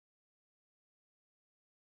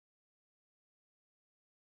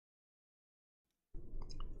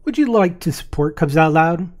Would you like to support Cubs Out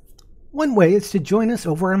Loud? One way is to join us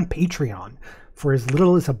over on Patreon. For as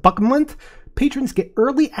little as $1 a month, patrons get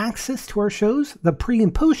early access to our shows, the pre-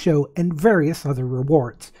 and post-show, and various other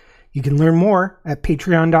rewards. You can learn more at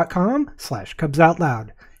patreon.com/CubsOutLoud.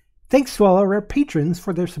 Thanks to all our patrons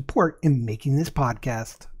for their support in making this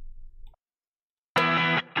podcast.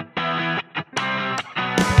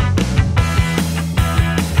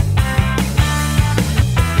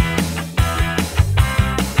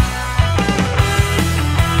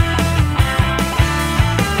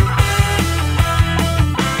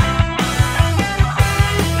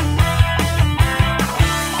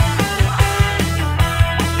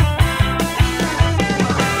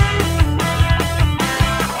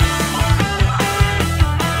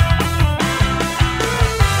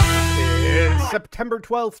 September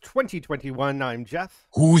 12th, 2021. I'm Jeff.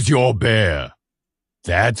 Who's your bear?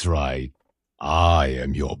 That's right. I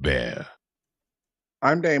am your bear.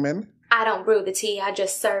 I'm Damon. I don't brew the tea, I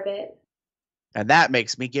just serve it. And that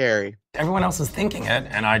makes me Gary. Everyone else is thinking it,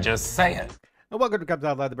 and I just say it. And welcome to Cubs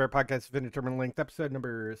Out Loud, the Bear Podcast of Indeterminate Length, episode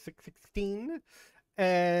number 616.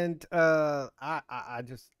 And I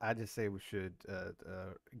just say we should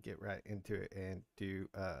get right into it and do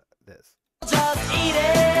this. Just eat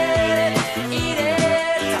it.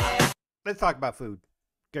 Let's talk about food,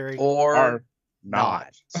 Gary. Or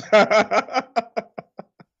not.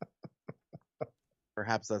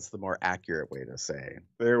 Perhaps that's the more accurate way to say.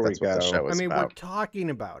 There we go. I mean, we're talking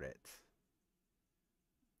about it.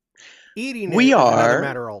 Eating we it are is another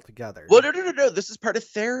matter altogether. Well, no. This is part of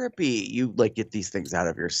therapy. You get these things out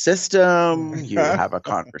of your system. You have a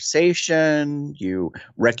conversation. You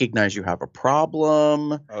recognize you have a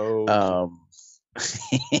problem.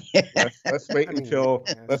 Let's wait until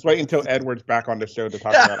Edward's back on the show to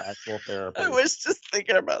talk about actual therapy. I was just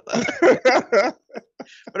thinking about that,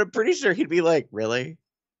 but I'm pretty sure he'd be like, "Really?"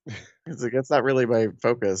 It's like, that's not really my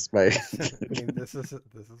focus. I mean, this is what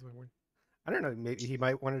we're. I don't know. Maybe he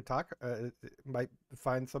might want to talk. Might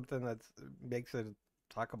find something that makes it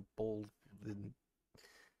talkable.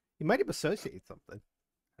 He might associate something.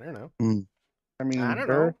 I don't know. I mean, I don't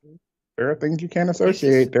know. There are things you can't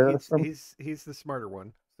associate. He's the smarter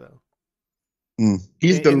one. So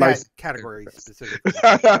he's the nice category specifically.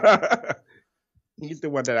 He's the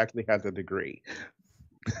one that actually has a degree.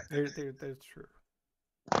 That's true.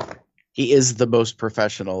 He is the most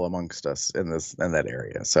professional amongst us in that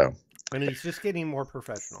area. So. And he's just getting more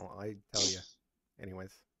professional, I tell you.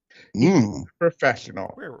 Anyways.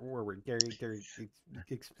 Professional. Where were we? Gary,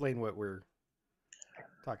 explain what we're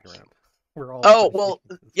talking around. We're all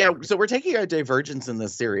so we're taking a divergence in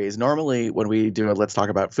this series. Normally, when we do a Let's Talk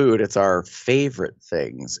About Food, it's our favorite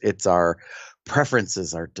things. It's our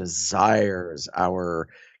preferences, our desires, our,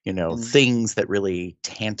 things that really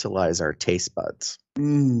tantalize our taste buds.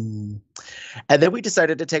 And then we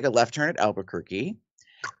decided to take a left turn at Albuquerque.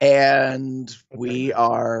 And we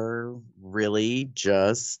are really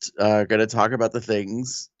just going to talk about the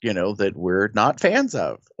things, that we're not fans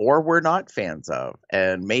of or we're not fans of.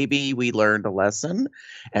 And maybe we learned a lesson,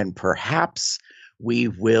 and perhaps we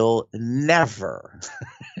will never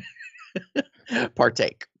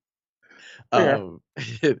partake in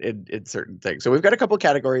certain things. So we've got a couple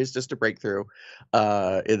categories just to break through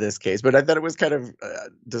in this case. But I thought it was kind of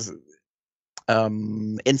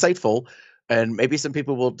insightful. And maybe some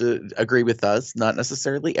people will agree with us, not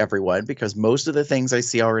necessarily everyone, because most of the things I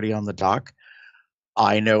see already on the dock,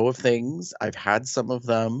 I know of things, I've had some of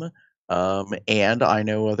them, and I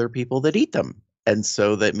know other people that eat them. And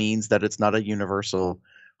so that means that it's not a universal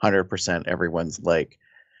 100%. Everyone's like,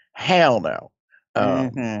 hell no,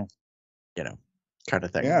 kind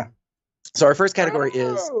of thing. Yeah. So our first category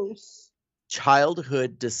is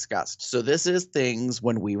childhood disgust. So this is things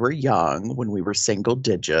when we were young, when we were single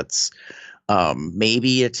digits,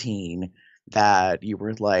 maybe a teen, that you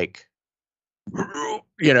were like,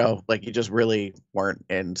 like you just really weren't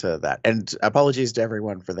into that. And apologies to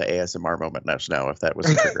everyone for the ASMR moment just now if that was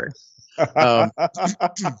triggering.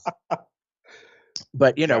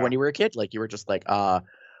 But when you were a kid, like you were just like, no.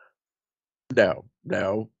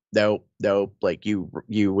 Like you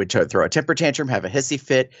would throw a temper tantrum, have a hissy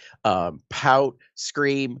fit, pout,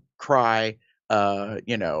 scream, cry, there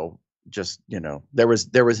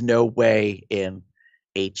was no way in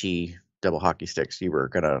HE double hockey sticks you were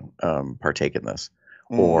gonna partake in this,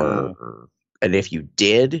 and if you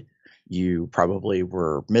did, you probably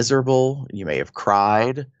were miserable. You may have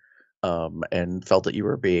cried, and felt that you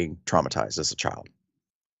were being traumatized as a child.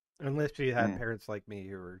 Unless you had parents like me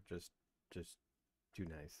who were just too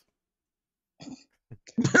nice.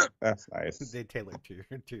 That's nice. They tailored to your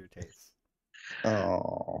taste.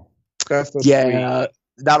 Oh, that's so yeah.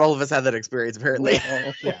 sweet. not all of us had that experience, apparently.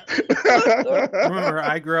 Yeah. Remember,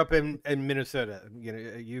 I grew up in Minnesota. You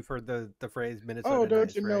know, you've heard the phrase Minnesota. Oh, don't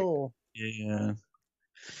nice, you right? know? Yeah.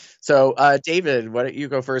 So, David, why don't you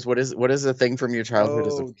go first? What is a thing from your childhood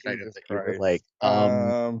as a Oh, food item Jesus that you were Christ. like,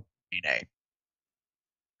 nay.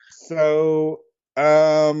 So,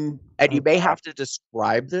 And you oh, may God. have to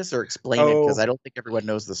describe this or explain it because Oh. I don't think everyone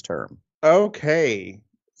knows this term. Okay.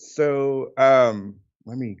 So,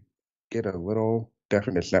 let me get a little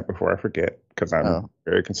definition up before I forget because I'm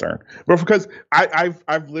very concerned. Well, because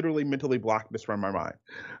I've literally mentally blocked this from my mind.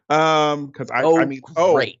 Because I mean,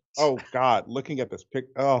 great. oh God, looking at this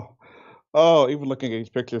even looking at these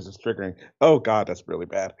pictures is triggering. Oh God, that's really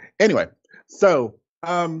bad. Anyway, so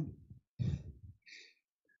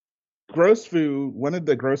gross food. One of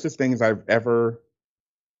the grossest things I've ever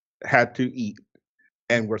had to eat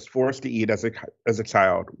and was forced to eat as a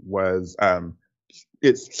child was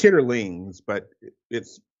it's chitterlings, but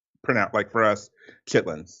it's pronounced like for us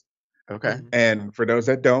chitlins. Okay. And for those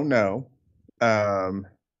that don't know,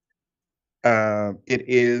 it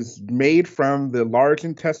is made from the large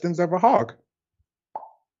intestines of a hog.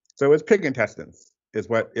 So it's pig intestines is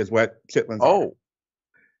what chitlins are. Oh.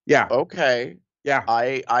 Yeah. Okay. Yeah.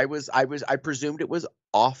 I presumed it was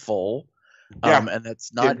awful. Yeah. And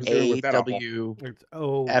that's not It's It's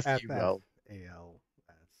OFFALS.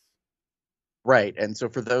 Right. And so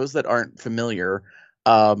for those that aren't familiar,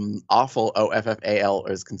 offal, OFFAL,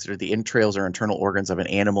 is considered the entrails or internal organs of an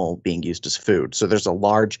animal being used as food. So there's a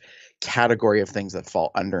large category of things that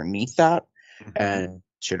fall underneath that, and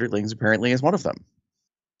chitterlings apparently is one of them.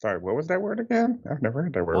 Sorry, what was that word again? I've never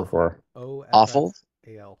heard that word before. Awful.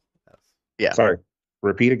 ALS. Yeah. Sorry.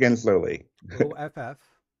 Repeat again slowly. OFF.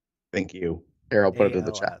 Thank you. Here, I'll put it in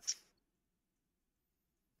the chat.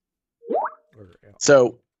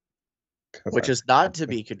 So, which is not to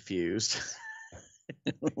be confused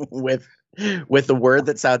with the word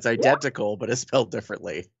that sounds identical but is spelled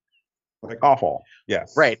differently. Like awful.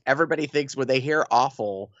 Yes. Right. Everybody thinks when they hear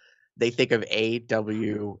awful, they think of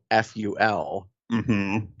AWFUL.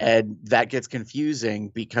 And that gets confusing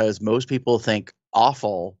because most people think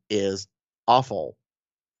awful is awful.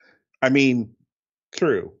 I mean,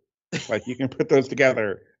 true. Like you can put those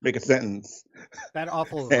together, make a sentence. That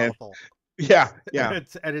awful is awful. Yeah, yeah.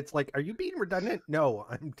 And it's like, are you being redundant? No,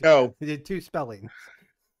 no. I did two spellings.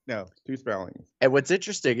 No, two spellings. And what's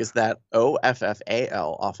interesting is that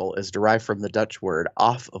OFFAL, awful, is derived from the Dutch word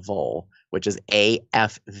afval, which is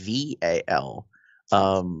AFVAL,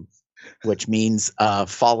 which means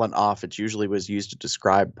fallen off. It usually was used to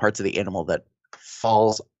describe parts of the animal that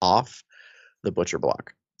falls off the butcher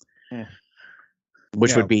block.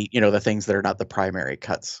 Which would be, the things that are not the primary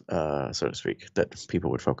cuts, so to speak, that people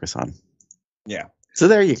would focus on. Yeah. So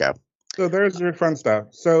there you go. So there's your fun stuff.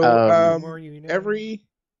 So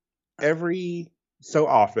every so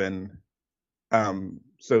often,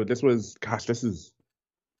 so this is,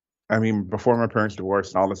 before my parents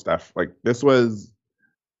divorced and all this stuff, like this was,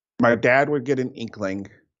 my dad would get an inkling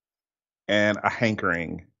and a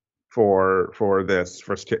hankering for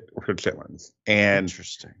chitlins. And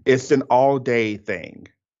interesting. It's an all day thing.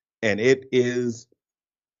 And it is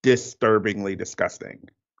disturbingly disgusting.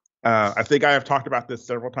 I think I have talked about this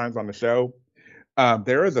several times on the show.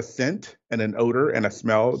 There is a scent and an odor and a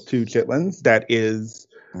smell to chitlins that is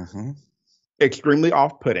extremely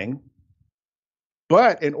off-putting.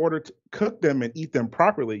 But in order to cook them and eat them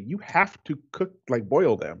properly, you have to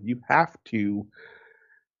boil them. You have to,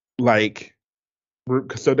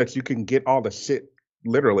 so that you can get all the shit,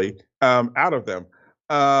 literally, out of them.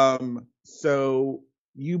 So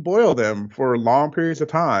you boil them for long periods of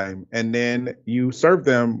time, and then you serve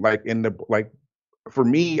them for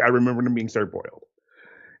me, I remember them being served boiled.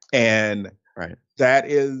 And that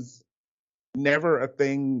is never a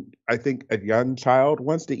thing I think a young child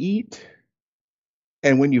wants to eat.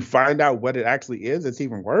 And when you find out what it actually is, it's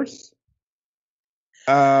even worse.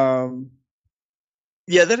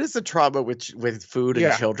 Yeah, that is a trauma with food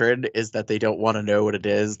and children, is that they don't want to know what it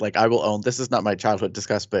is. Like, I will own, this is not my childhood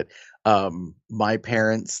discussed, but my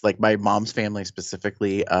parents, like my mom's family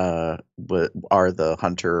specifically, are the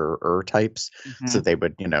hunter types. So they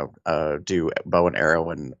would, do bow and arrow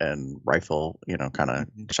and rifle, kind of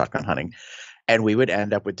shotgun hunting. And we would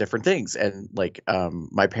end up with different things. And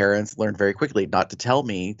my parents learned very quickly not to tell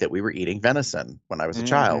me that we were eating venison when I was a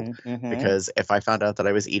child, because if I found out that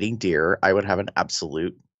I was eating deer, I would have an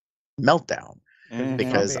absolute meltdown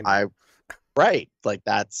because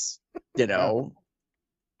that's,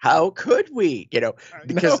 how could we,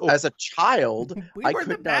 because as a child, we were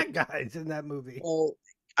the bad guys in that movie. Well,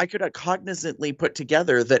 I could not cognizantly put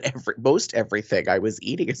together that most everything I was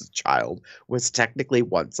eating as a child was technically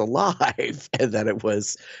once alive, and that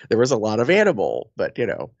there was a lot of animal. But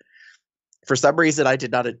for some reason, I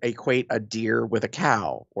did not equate a deer with a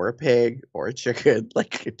cow or a pig or a chicken.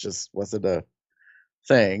 Like it just wasn't a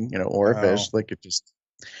thing, or a fish. Like it just.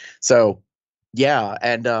 So, yeah,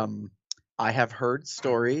 and I have heard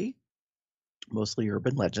story, mostly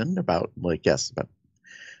urban legend, about about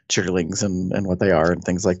chitterlings and what they are and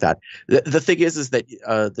things like that. The thing is that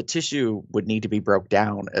the tissue would need to be broke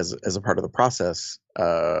down as a part of the process.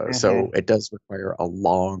 So it does require a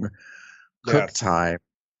long cook time.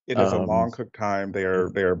 It is a long cook time. They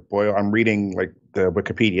are boiled. I'm reading like the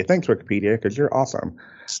Wikipedia. Thanks, Wikipedia, because you're awesome.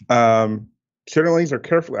 Chitterlings are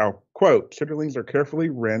carefully, I'll quote, chitterlings are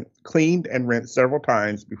carefully cleaned and rinsed several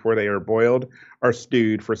times before they are boiled or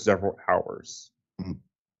stewed for several hours.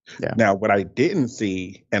 Yeah. Now, what I didn't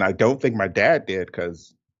see, and I don't think my dad did,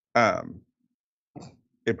 because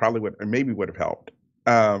it probably would have helped.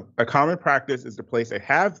 A common practice is to place a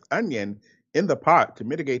halved onion in the pot to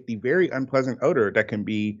mitigate the very unpleasant odor that can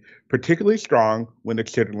be particularly strong when the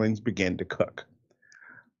chitterlings begin to cook.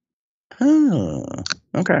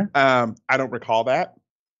 Okay. I don't recall that.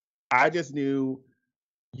 I just knew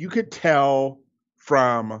you could tell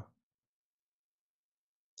from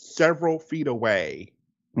several feet away,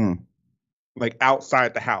 like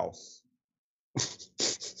outside the house,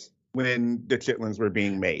 when the chitlins were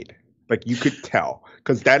being made. Like you could tell,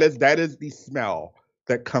 because that is the smell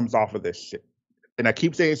that comes off of this shit. And I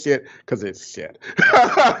keep saying shit because it's shit.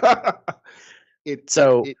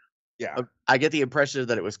 Yeah. I get the impression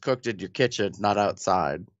that it was cooked in your kitchen, not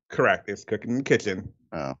outside. Correct. It's cooked in the kitchen.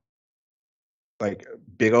 Oh. Like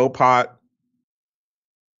big old pot.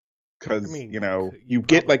 Because, you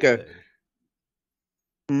get like a...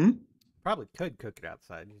 Probably could cook it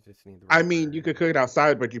outside. You just need you could cook it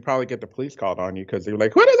outside, but you probably get the police called on you because they're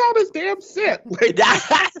like, what is all this damn shit? Like,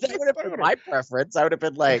 that would have been my preference. I would have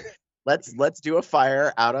been like, let's do a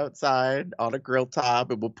fire outside on a grill top,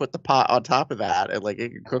 and we'll put the pot on top of that, and like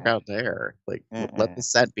it can cook out there. Like let the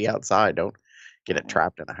scent be outside. Don't get it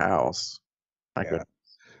trapped in a house.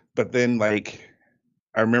 But then like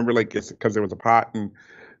I remember like it's because there was a pot, and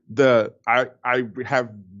I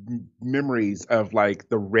have memories of like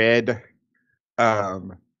the red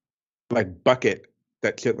like bucket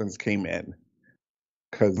that chitlins came in,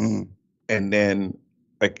 and then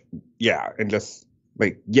like and just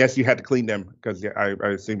like, yes, you had to clean them because I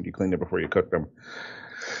assumed you cleaned them before you cooked them.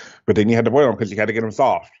 But then you had to boil them because you had to get them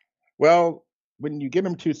soft. Well, when you get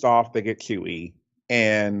them too soft, they get chewy.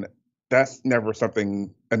 And that's never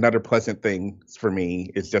another pleasant thing for me.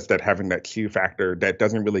 It's just that having that chew factor that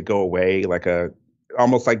doesn't really go away,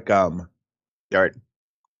 almost like gum. Right.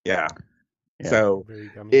 Yeah. So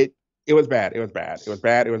it was bad. It was bad. It was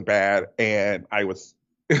bad. It was bad. And I was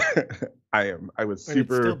I was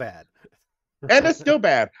super. It's still bad. And it's still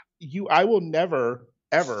bad. I will never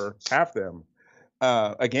ever have them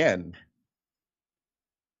again.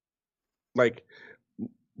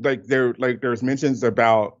 There's mentions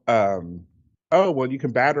about oh well, you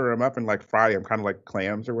can batter them up and like fry them, kind of like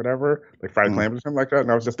clams or whatever, like fried clams or something like that.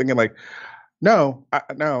 And I was just thinking like, no.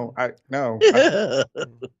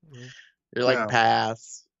 You're like,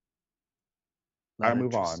 pass. I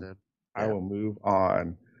move on. I will move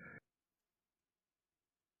on.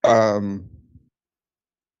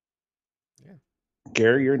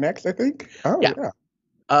 Gary, you're next, I think. Oh yeah.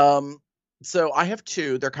 So I have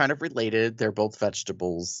two. They're kind of related. They're both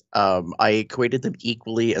vegetables. I equated them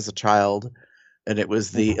equally as a child, and it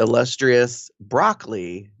was the illustrious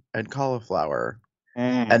broccoli and cauliflower.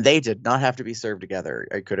 And they did not have to be served together.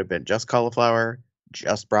 It could have been just cauliflower,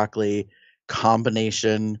 just broccoli,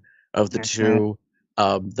 combination of the two.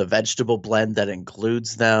 The vegetable blend that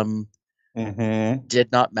includes them did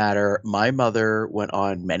not matter. My mother went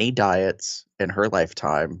on many diets in her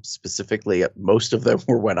lifetime. Specifically, most of them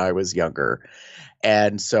were when I was younger.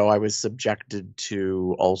 And so I was subjected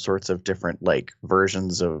to all sorts of different like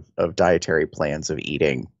versions of dietary plans of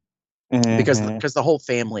eating. Because the whole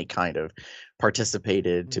family kind of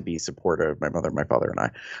participated to be supportive, my mother, my father, and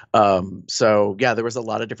I. So yeah, there was a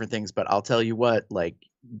lot of different things, but I'll tell you what, like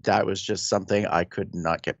that was just something I could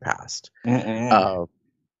not get past.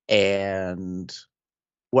 And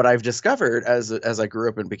what I've discovered as I grew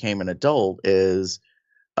up and became an adult is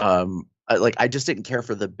I just didn't care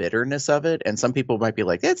for the bitterness of it. And some people might be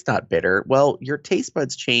like, it's not bitter. Well, your taste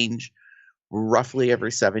buds change roughly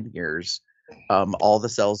every 7 years. All the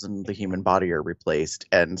cells in the human body are replaced,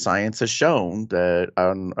 and science has shown that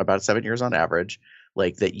about 7 years on average,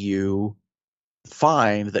 like that you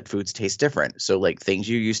find that foods taste different. So like things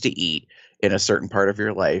you used to eat in a certain part of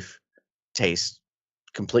your life taste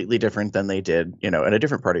completely different than they did, in a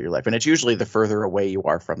different part of your life. And it's usually the further away you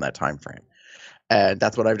are from that time frame. And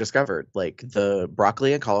that's what I've discovered. Like the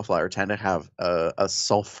broccoli and cauliflower tend to have a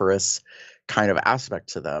sulfurous kind of aspect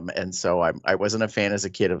to them. And so I wasn't a fan as a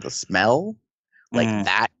kid of the smell. Like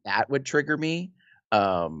that would trigger me,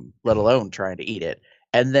 let alone trying to eat it.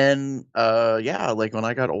 And then like when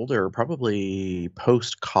I got older, probably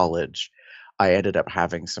post college, I ended up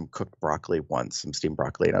having some cooked broccoli once, some steamed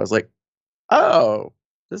broccoli, and I was like, oh,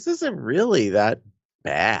 this isn't really that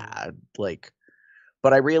bad. Like,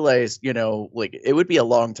 but I realized, like it would be a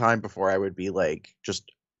long time before I would be like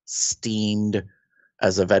just steamed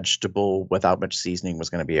as a vegetable without much seasoning was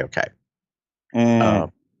going to be okay.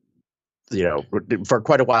 For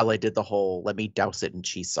quite a while I did the whole let me douse it in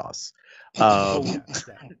cheese sauce.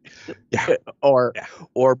 Or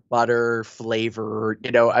butter flavor,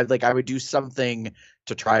 I would do something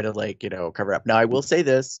to try to cover up. Now I will say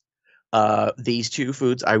this, these two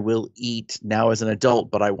foods I will eat now as an adult,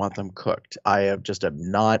 but I want them cooked. I am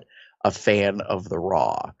not a fan of the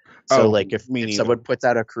raw. So if someone puts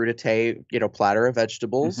out a crudité, platter of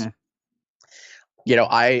vegetables,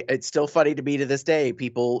 it's still funny to me to this day.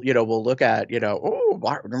 People, will look at, and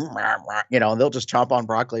they'll just chomp on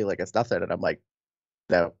broccoli like it's nothing. And I'm like,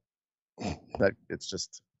 no, that it's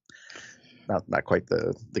just not quite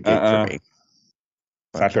the gig for me.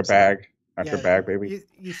 Not your bag. Not your bag, baby.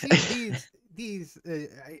 You see, these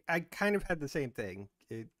I kind of had the same thing,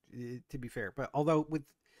 to be fair. But although with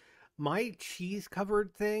my cheese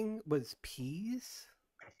covered thing was peas.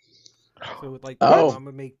 So my mom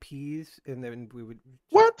would make peas, and then we would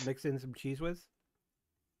mix in some cheese whiz.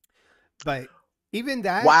 But even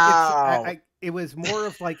that, it was more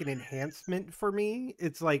of like an enhancement for me.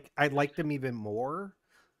 It's like I liked them even more,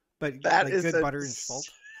 but that like is good butter and salt.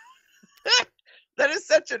 That is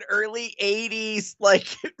such an early 80s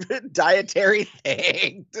dietary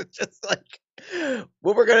thing. To just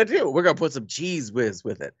what we're gonna do, we're gonna put some cheese whiz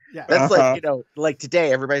with it. Yeah. That's like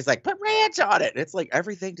today everybody's like, put ranch on it. It's like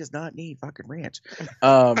everything does not need fucking ranch.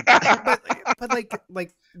 But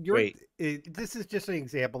this is just an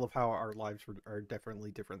example of how our lives are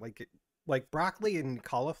definitely different. Like broccoli and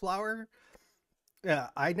cauliflower.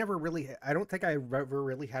 I don't think I ever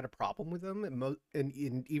really had a problem with them,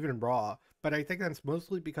 and even raw. But I think that's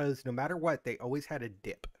mostly because no matter what, they always had a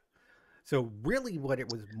dip. So really, what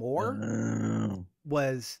it was more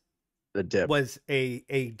was the dip was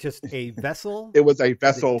just a vessel. It was a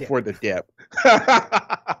vessel for the dip.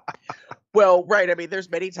 Well, right. I mean, there's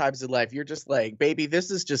many times in life you're just like, baby, this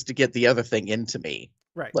is just to get the other thing into me.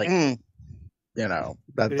 Right. Like,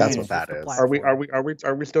 that's what that is.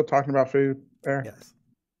 Are we still talking about food there? Yes.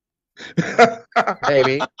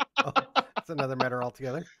 Maybe. It's another matter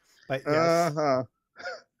altogether. But yes.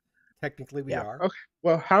 Technically we are. Okay.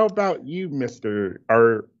 Well, how about you, Mr.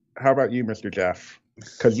 Jeff?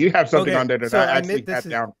 Because you have something on there that I actually had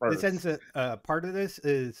down first. Part of this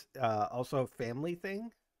is also a family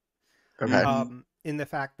thing. Okay. In the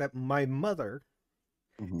fact that my mother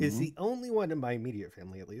is the only one in my immediate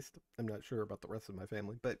family, at least. I'm not sure about the rest of my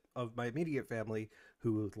family, but of my immediate family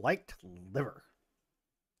who liked liver.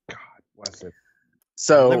 God bless it.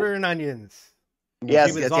 So liver and onions.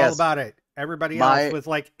 Yes, she was all about it. Everybody else was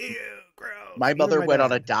like, ew, gross. My mother went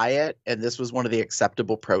on a diet, and this was one of the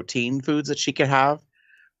acceptable protein foods that she could have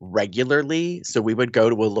regularly. So we would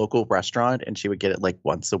go to a local restaurant, and she would get it like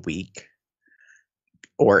once a week.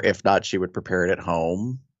 Or if not, she would prepare it at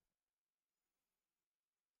home.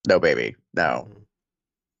 No, baby. No.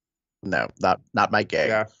 No, not my gig.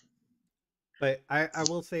 Yeah. But I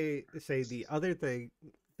will say the other thing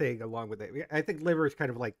along with it, I think liver is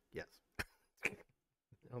kind of like, yes. I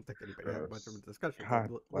don't think anybody had much of a discussion about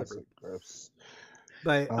liver. Gross.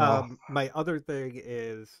 But my other thing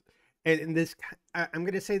is, and this, I'm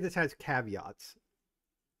going to say this has caveats,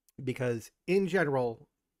 because in general,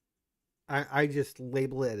 I just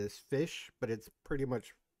label it as fish, but it's pretty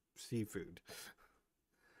much seafood.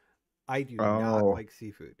 I do not like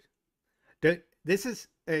seafood. This is,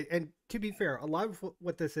 and to be fair, a lot of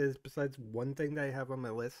what this is, besides one thing that I have on my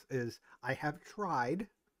list, is I have tried.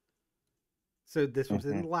 So this was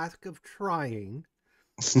in lack of trying.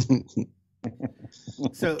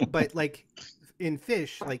 So, but like in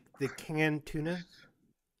fish, like the canned tuna,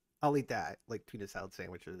 I'll eat that, like tuna salad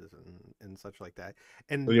sandwiches and such like that.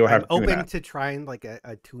 And so I'm open to trying like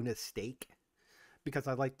a tuna steak, because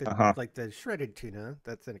I like the shredded tuna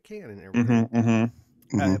that's in a can and everything.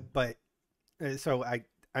 But so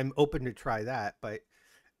I'm open to try that. But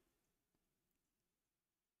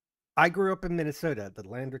I grew up in Minnesota, the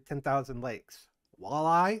land of 10,000 lakes.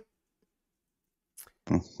 Walleye,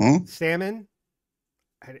 Mhm. Salmon.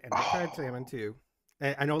 And I tried salmon too.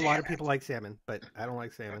 I know a lot of people like salmon, but I don't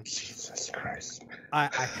like salmon. Jesus Christ. I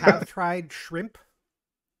have tried shrimp.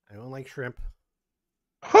 I don't like shrimp.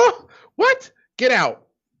 Huh? What? Get out.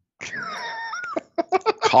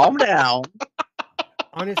 Calm down.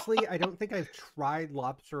 Honestly, I don't think I've tried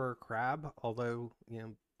lobster or crab, although, it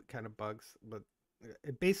kind of bugs. But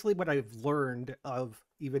basically what I've learned of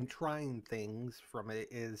even trying things from it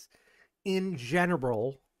is, in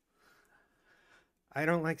general, I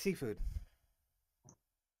don't like seafood.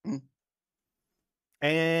 Mm.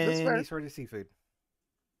 Any sort of seafood.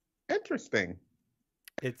 Interesting.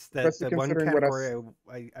 It's Especially the one considering what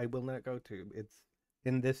category I will not go to.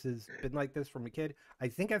 And this has been like this from a kid. I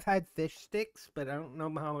think I've had fish sticks, but I don't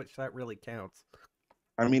know how much that really counts.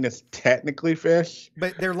 I mean, it's technically fish.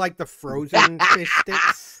 But they're like the frozen fish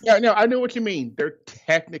sticks. Yeah, no, I know what you mean. They're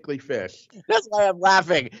technically fish. That's why I'm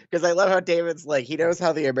laughing, because I love how David's like, he knows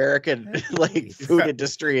how the American like food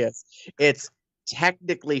industry is. It's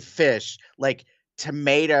technically fish. Like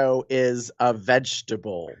tomato is a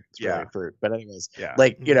vegetable. It's really fruit. But anyways,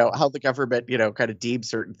 like, how the government, kind of deems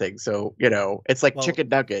certain things. So, it's like chicken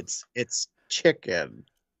nuggets. It's chicken.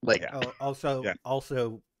 Like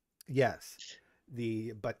also, yes,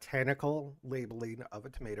 the botanical labeling of a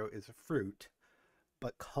tomato is a fruit,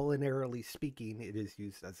 but culinarily speaking, it is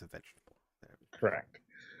used as a vegetable. Correct.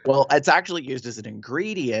 Well, it's actually used as an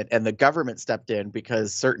ingredient, and the government stepped in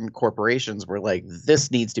because certain corporations were like, this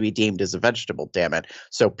needs to be deemed as a vegetable, damn it.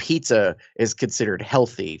 So pizza is considered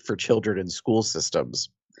healthy for children in school systems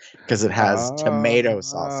because it has tomato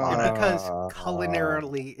sauce on it. Because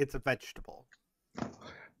culinarily, it's a vegetable.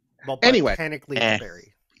 Well, anyway, botanically, it's a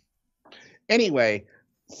berry. Anyway,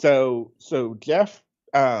 so Jeff,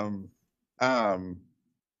 I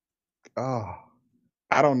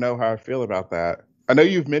don't know how I feel about that. I know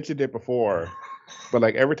you've mentioned it before, but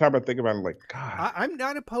like every time I think about it, I'm like, God. I'm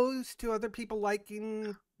not opposed to other people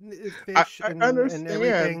liking fish and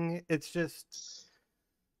everything. It's just,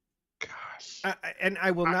 gosh. And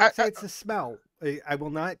I will not say it's a smell. I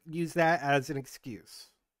will not use that as an excuse.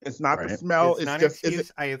 It's not the smell. It's not just an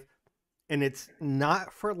excuse. And it's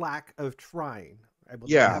not for lack of trying. I will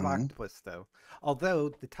not have octopus though. Although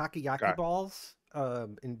the takoyaki balls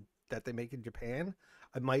that they make in Japan,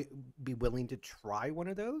 I might be willing to try one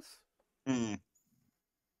of those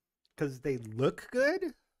because they look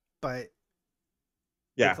good, but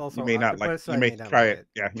it's also you may not like. You may try it.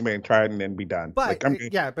 Yeah, you may try it and then be done. But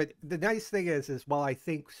but the nice thing is while I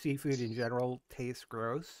think seafood in general tastes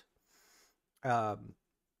gross, I'm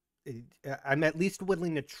at least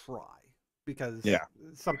willing to try because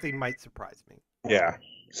something might surprise me. Yeah,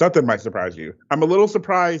 something might surprise you. I'm a little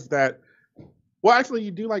surprised that. Well, actually,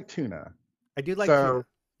 you do like tuna. I do like tuna.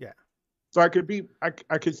 Yeah. So I could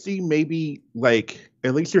see maybe like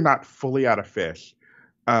at least you're not fully out of fish.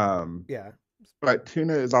 Yeah. But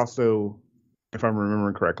tuna is also, if I'm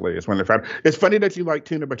remembering correctly, it's one of the. It's funny that you like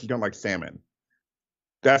tuna, but you don't like salmon.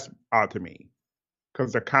 That's odd to me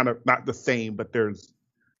because they're kind of not the same, but they're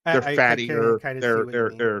fattier. They're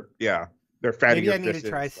fattier. Maybe I need to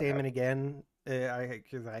try salmon again.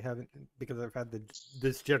 Because I've had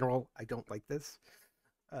this general. I don't like this.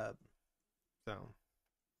 So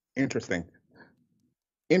interesting.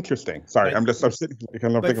 Sorry, I'm sitting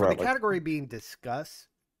because I'm thinking about the category being discuss.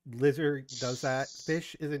 Lizard does that.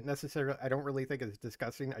 Fish isn't necessarily. I don't really think it's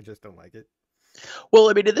disgusting. I just don't like it.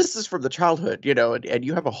 Well, I mean, this is from the childhood, and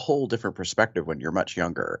you have a whole different perspective when you're much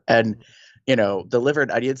younger. And the liver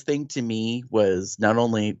and onions thing to me was not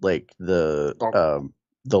only like the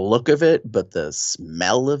look of it, but the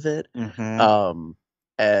smell of it,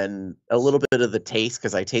 and a little bit of the taste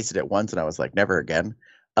because I tasted it once and I was like, never again.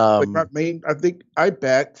 I don't even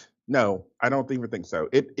think so.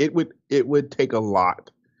 It would take a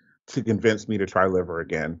lot to convince me to try liver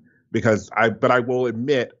again because I will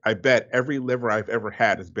admit, I bet every liver I've ever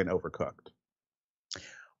had has been overcooked.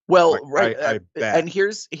 Well, right. And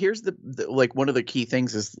here's the like one of the key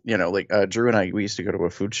things is, Drew and I, we used to go to a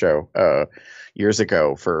food show years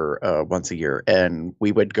ago for once a year, and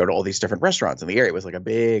we would go to all these different restaurants in the area. It was like a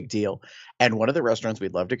big deal. And one of the restaurants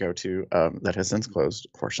we'd love to go to that has since closed,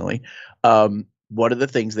 fortunately. One of the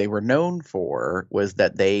things they were known for was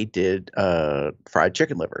that they did fried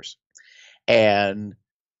chicken livers. And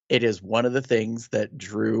it is one of the things that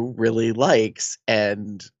Drew really likes,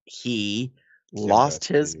 and he lost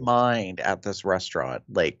his mind at this restaurant.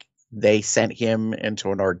 Like they sent him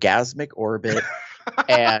into an orgasmic orbit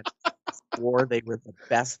and swore they were the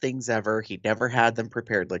best things ever. He'd never had them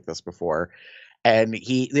prepared like this before. And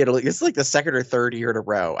he, it's like the second or third year in a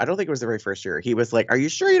row. I don't think it was the very first year. He was like, "Are you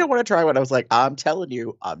sure you don't want to try one?" I was like, "I'm telling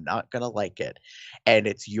you, I'm not gonna like it, and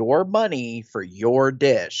it's your money for your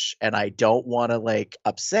dish, and I don't want to like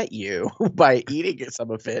upset you by eating some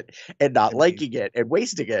of it and not liking it and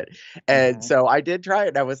wasting it." And so I did try it,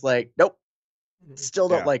 and I was like, "Nope, still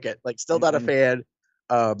don't like it. Like, still not a fan."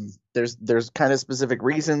 There's kind of specific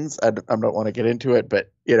reasons. I don't want to get into it,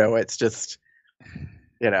 but it's just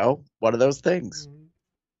one of those things.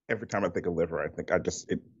 Every time I think of liver, I think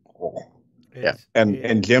Yeah.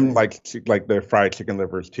 And Jim likes like the fried chicken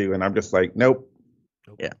livers too, and I'm just like, nope.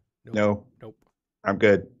 Yeah. Nope. I'm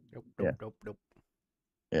good. Nope.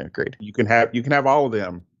 Yeah, great. You can have all of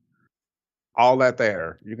them. All that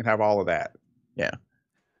there. You can have all of that. Yeah.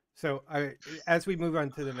 So as we move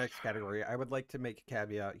on to the next category, I would like to make a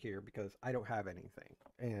caveat here because I don't have anything,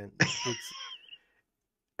 and it's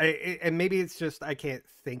and maybe it's just I can't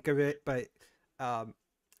think of it, but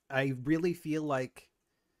I really feel like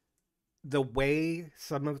the way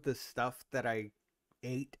some of the stuff that I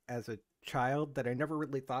ate as a child that I never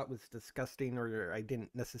really thought was disgusting, or I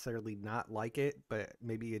didn't necessarily not like it, but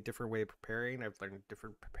maybe a different way of preparing. I've learned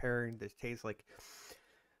different preparing. This tastes like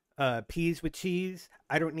peas with cheese.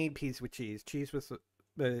 I don't need peas with cheese. Peas with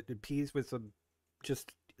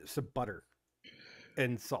just some butter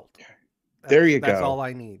and salt. There you go. That's all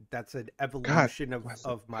I need. That's an evolution of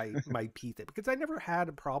my pea thing, because I never had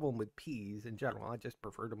a problem with peas in general. I just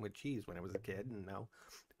preferred them with cheese when I was a kid, and now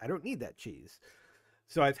I don't need that cheese.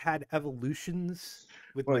 So I've had evolutions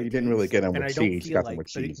with my you didn't taste, really get them and with I don't cheese. You feel got them with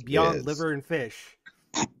cheese. beyond liver and fish,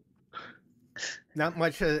 not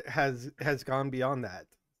much has gone beyond that.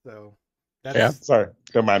 So that's Sorry,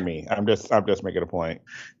 don't mind me. I'm just making a point.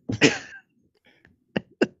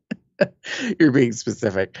 You're being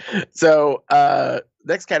specific. So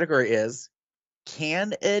next category is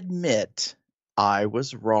can admit I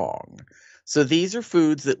was wrong. So these are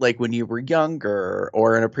foods that, like, when you were younger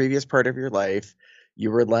or in a previous part of your life, you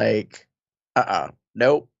were like,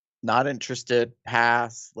 nope, not interested,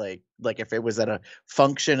 pass. Like if it was at a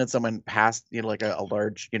function and someone passed, like a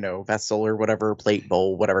large, vessel or whatever, plate,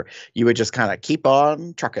 bowl, whatever, you would just kind of keep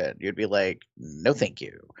on trucking. You'd be like, no, thank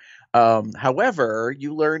you. However,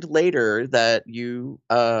 you learned later that you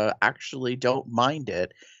actually don't mind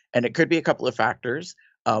it. And it could be a couple of factors.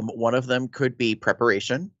 One of them could be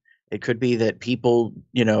preparation. It could be that people,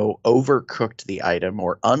 overcooked the item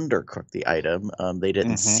or undercooked the item. They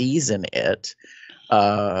didn't season it. Like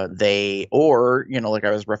I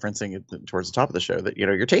was referencing towards the top of the show, that,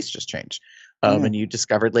 your taste just changed. And you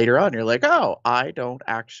discovered later on, you're like, oh, I don't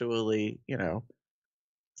actually,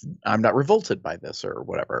 I'm not revolted by this or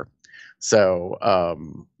whatever. So,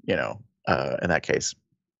 in that case.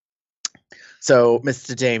 So,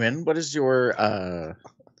 Mr. Damon, what is your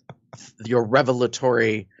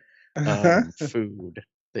revelatory food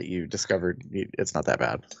that you discovered? It's not that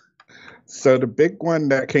bad. So the big one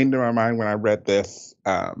that came to my mind when I read this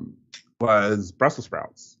was Brussels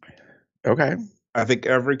sprouts. Okay. I think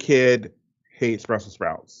every kid hates Brussels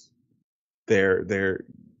sprouts. They're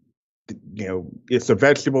it's a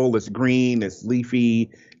vegetable, it's green, it's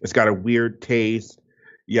leafy, it's got a weird taste,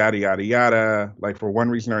 yada yada yada. Like, for one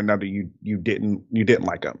reason or another, you didn't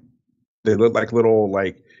like them. They look like little,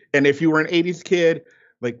 and if you were an 80s kid,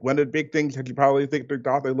 like, one of the big things that you probably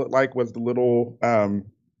thought they looked like was the little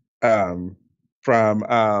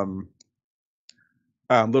from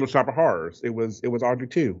Little Shop of Horrors. It was Audrey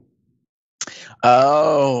 2.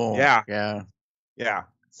 Oh, yeah.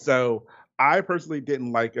 So I personally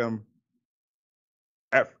didn't like them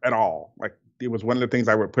at all. Like, it was one of the things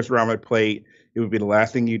I would push around my plate. It would be the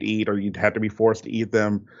last thing you'd eat, or you'd have to be forced to eat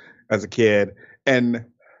them as a kid. And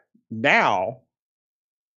now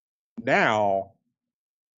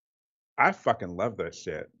I fucking love that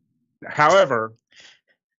shit. However,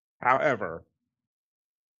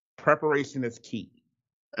 preparation is key.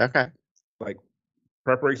 Okay. Like,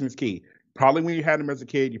 preparation is key. Probably when you had them as a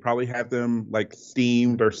kid, you probably had them like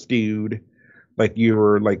steamed or stewed. Like,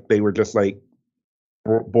 they were just like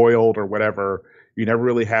boiled or whatever. You never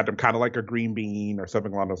really had them kind of like a green bean or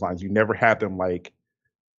something along those lines. You never had them like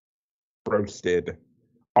roasted.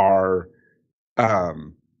 Or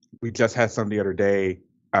we just had some the other day.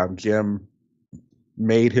 Jim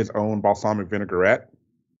made his own balsamic vinaigrette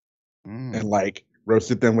and like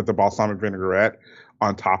roasted them with the balsamic vinaigrette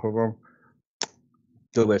on top of them.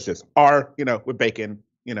 Delicious. Or, with bacon,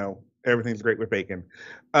 everything's great with bacon.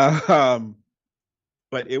 But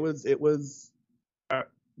it was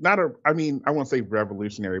not I won't say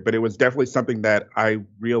revolutionary, but it was definitely something that I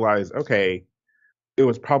realized, okay, it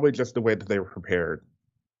was probably just the way that they were prepared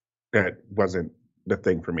that wasn't the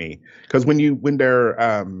thing for me. Because when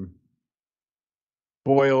they're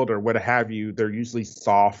boiled or what have you, they're usually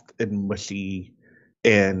soft and mushy,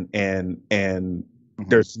 and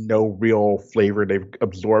there's no real flavor. They've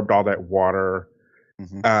absorbed all that water.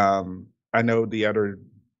 I know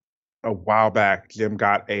a while back, Jim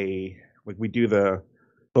got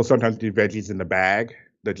we'll sometimes do veggies in the bag.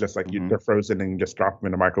 They're just like they're frozen and you just drop them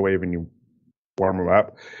in the microwave and you warm them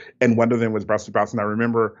up. And one of them was Brussels sprouts, and I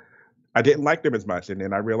remember I didn't like them as much, and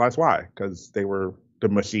then I realized why, because they were the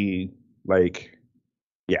mushy, like,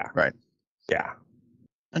 yeah, Right. yeah,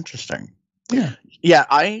 Interesting. yeah. Yeah,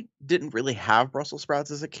 I didn't really have Brussels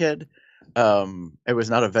sprouts as a kid. It was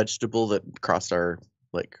not a vegetable that crossed our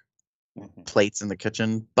plates in the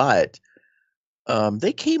kitchen, but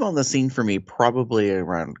they came on the scene for me probably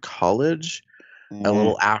around college, a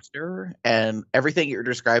little after, and everything you're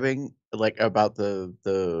describing, like about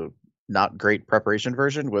the not great preparation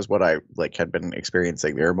version, was what I had been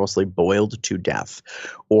experiencing. They were mostly boiled to death,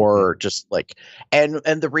 or just and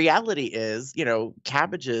the reality is,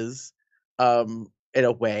 cabbages, in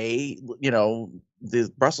a way,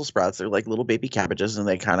 the Brussels sprouts are like little baby cabbages, and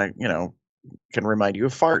they kind of, can remind you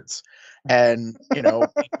of farts. And,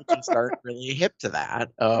 people just aren't really hip to that.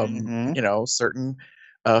 Certain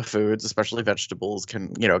foods, especially vegetables,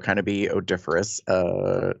 can, kind of be odoriferous,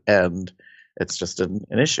 and it's just an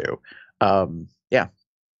issue. Yeah.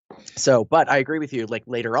 So, but I agree with you,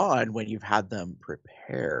 later on when you've had them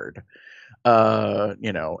prepared,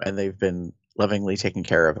 and they've been lovingly taken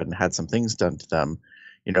care of and had some things done to them,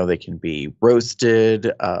 they can be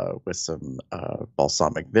roasted with some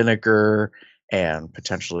balsamic vinegar, and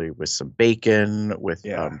potentially with some bacon, with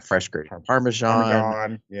fresh grated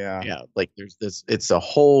Parmesan. Yeah. There's this. It's a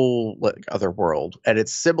whole other world, and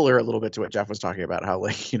it's similar a little bit to what Jeff was talking about. How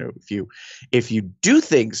if you do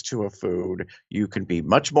things to a food, you can be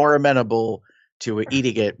much more amenable to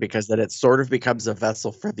eating it, because then it sort of becomes a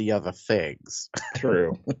vessel for the other things.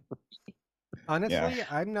 True. Honestly,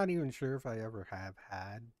 I'm not even sure if I ever have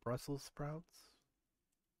had Brussels sprouts.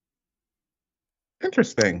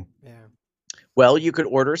 Interesting. Yeah. Well, you could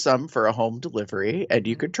order some for a home delivery, and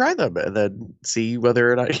you could try them and then see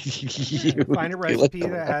whether or not you find a recipe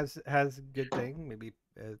that has a good thing. Maybe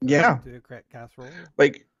Yeah. do a casserole.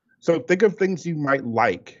 So think of things you might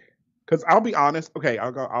like. Because I'll be honest. Okay,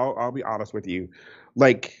 I'll be honest with you.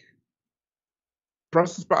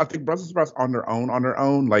 Brussels sprouts. I think Brussels sprouts on their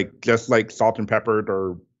own, just salt and peppered,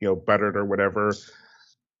 or buttered or whatever,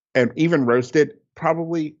 and even roasted,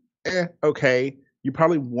 probably okay. You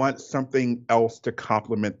probably want something else to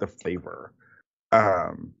complement the flavor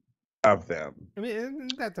of them. I mean,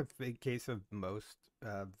 isn't that the big case of most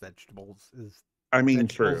vegetables?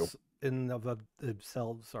 True. In of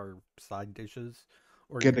themselves are side dishes,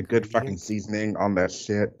 or get a good fucking seasoning on that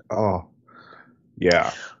shit. Oh,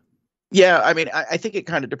 yeah. Yeah, I mean, I think it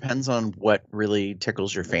kind of depends on what really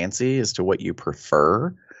tickles your fancy as to what you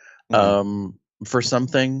prefer for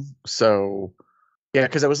something. So, yeah,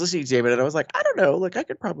 because I was listening to David and I was like, I don't know, I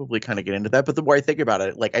could probably kind of get into that. But the more I think about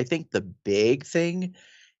it, I think the big thing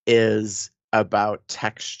is about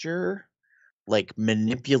texture,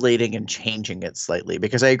 manipulating and changing it slightly.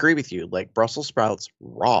 Because I agree with you, Brussels sprouts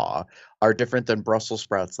raw are different than Brussels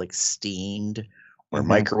sprouts steamed or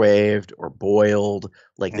microwaved or boiled.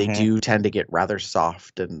 They do tend to get rather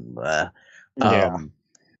soft and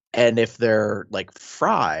and if they're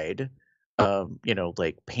fried,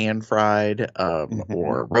 pan fried,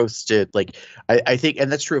 or roasted, I think, and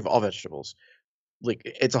that's true of all vegetables,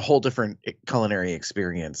 it's a whole different culinary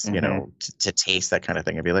experience, to taste that kind of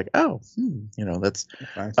thing and be like, oh, that's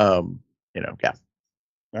nice. Yeah.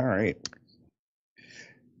 All right.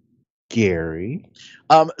 Gary.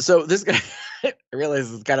 So this guy, I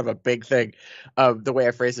realize it's kind of a big thing, the way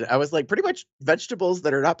I phrased it. I was pretty much vegetables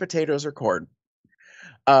that are not potatoes or corn.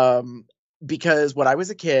 Because when I was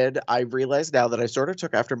a kid, I realized now that I sort of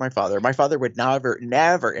took after my father. My father would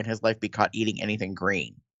never in his life be caught eating anything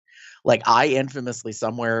green. I infamously,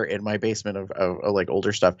 somewhere in my basement of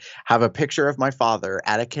older stuff, have a picture of my father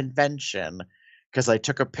at a convention, because I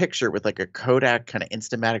took a picture with a Kodak kind of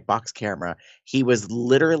Instamatic box camera. He was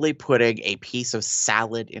literally putting a piece of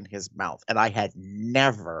salad in his mouth. And I had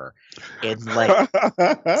never in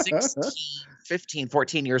 16, 15,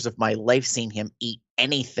 14 years of my life seen him eat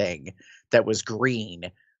anything that was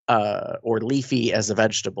green or leafy as a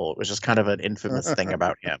vegetable. It was just kind of an infamous thing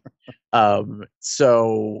about him.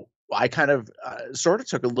 So I kind of sort of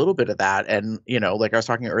took a little bit of that, and like I was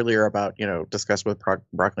talking earlier about discussed with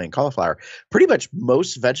broccoli and cauliflower. Pretty much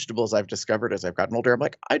most vegetables I've discovered as I've gotten older,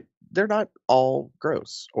 I'm they're not all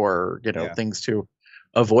gross or things to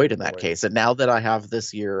avoid in that case. And now that I have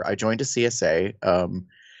this year, I joined a CSA,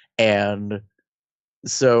 and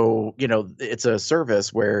so, you know, it's a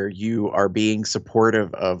service where you are being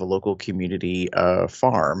supportive of a local community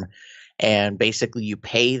farm, and basically you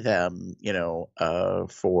pay them, you know,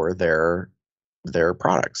 for their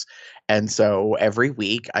products. And so every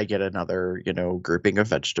week I get another, you know, grouping of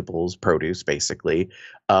vegetables, produce basically.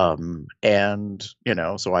 And, you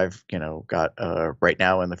know, so I've, you know, got right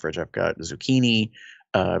now in the fridge I've got zucchini,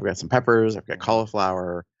 I've got some peppers, I've got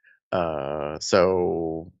cauliflower,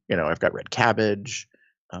 so, you know, I've got red cabbage.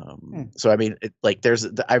 So I mean, like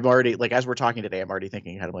I'm already, like, as we're talking today, I'm already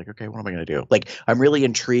thinking ahead. I'm like, okay, what am I going to do? Like, I'm really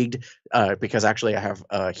intrigued because actually I have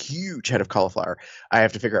a huge head of cauliflower I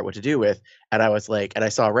have to figure out what to do with. And I was like, and I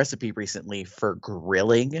saw a recipe recently for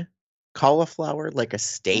grilling cauliflower like a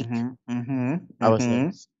steak. I was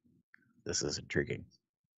like, this is intriguing.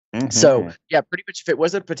 So yeah, pretty much if it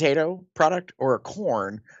was a potato product or a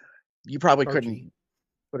corn, you probably couldn't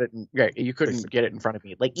put it in. Yeah, you couldn't get it in front of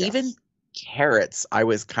me. Like even carrots, I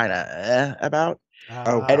was kind of about.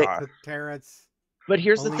 Carrots. But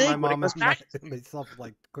here's Only the thing: my when it mom goes back, myself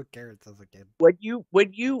like cook carrots as a kid. when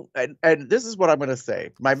you and this is what I'm going to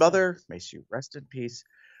say. My mother, may she rest in peace,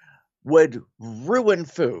 would ruin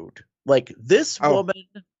food. Like this woman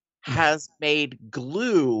has made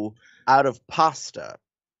glue out of pasta.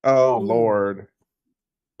 Oh Lord!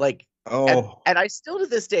 Like and I still to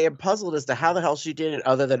this day am puzzled as to how the hell she did it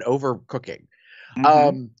other than overcooking.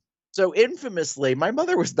 So infamously, my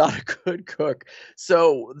mother was not a good cook.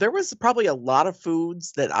 So there was probably a lot of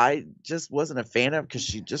foods that I just wasn't a fan of because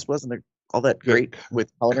she just wasn't all that great with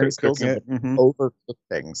culinary skills and would overcook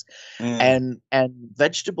things. And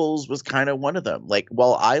vegetables was kind of one of them. Like,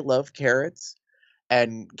 while I love carrots,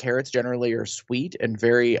 and carrots generally are sweet and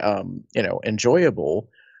very you know, enjoyable,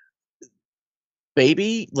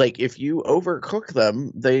 baby, like if you overcook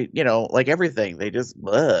them, they, you know, like everything, they just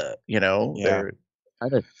you know, they're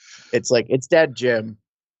kind of, it's like, it's dead, Jim.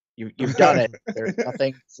 You've done it. There's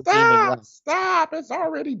nothing left. Stop! It's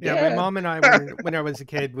already dead. Yeah, my mom and I were, when I was a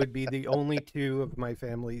kid, would be the only two of my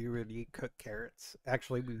family who would eat cooked carrots.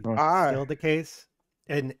 Actually, still the case,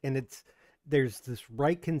 and it's, there's this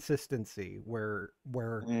right consistency where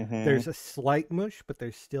there's a slight mush, but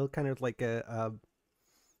there's still kind of like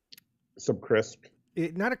some crisp.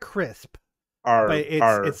 Not a crisp, but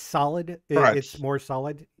it's solid. It's more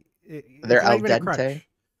solid. They're al dente.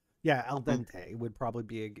 Yeah, al dente would probably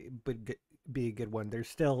be a good one. There's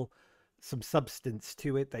still some substance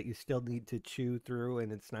to it that you still need to chew through,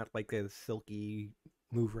 and it's not like a silky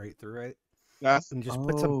move right through it. And just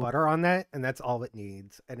put some butter on that, and that's all it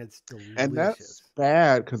needs, and it's delicious. And that's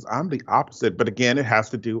bad because I'm the opposite. But again, it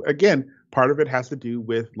has to do, part of it has to do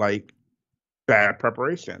with like bad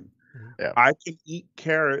preparation. Yeah. I can eat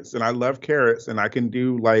carrots, and I love carrots, and I can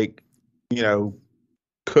do, like, you know,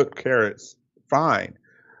 cooked carrots fine.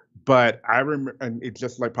 But I remember, and it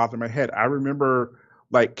just like popped in my head. I remember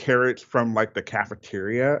like carrots from like the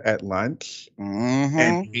cafeteria at lunch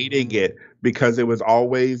and hating it because it was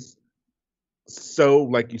always so,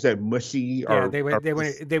 like you said, mushy. Yeah, they would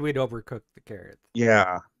overcook the carrots.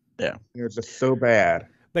 Yeah. Yeah. It was just so bad.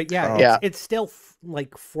 But yeah, it's still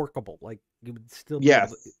like forkable. Like you would still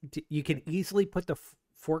you can easily put the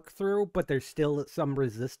fork through, but there's still some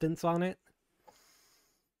resistance on it.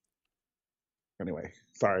 Anyway,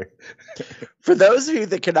 sorry. For those of you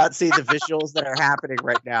that cannot see the visuals that are happening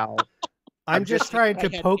right now, I'm just trying to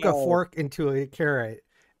poke a fork into a carrot.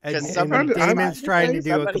 And Damon's trying to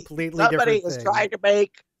do a completely different thing. Somebody is trying to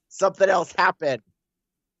make something else happen.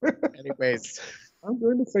 Anyways. I'm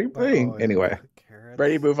doing the same thing. Anyway.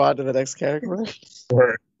 Ready to move on to the next category?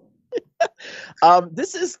 Sure.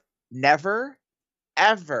 This is never,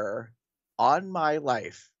 ever on my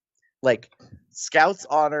life. Like, Scouts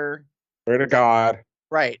honor. Swear to God.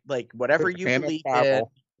 Right. Like, whatever you believe in.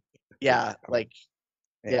 Yeah. Like,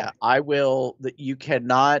 yeah, I will. You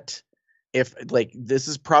cannot. If, like, this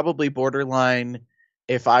is probably borderline,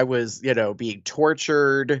 if I was, you know, being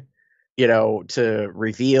tortured, you know, to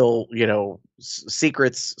reveal, you know,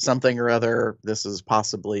 secrets, something or other, this is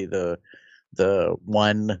possibly the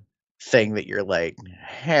one thing that you're like,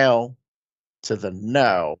 hell to the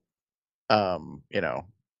no. You know.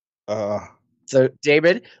 So,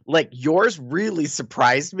 David, like, yours really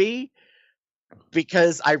surprised me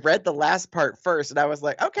because I read the last part first and I was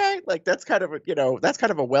like, okay, like that's kind of a, you know, that's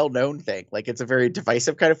kind of a well-known thing. Like, it's a very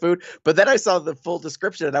divisive kind of food. But then I saw the full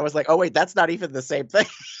description and I was like, oh wait, that's not even the same thing.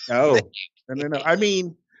 No. I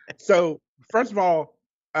mean, so first of all,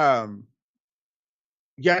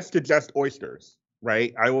 yes to just oysters,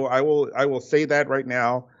 right? I will say that right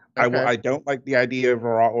now. Okay. I don't like the idea of a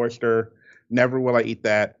raw oyster. Never will I eat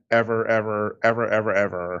that ever, ever, ever, ever,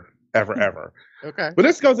 ever, ever, ever. Okay. But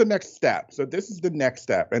this goes the next step. So this is the next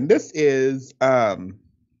step, and this is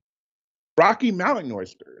Rocky Mountain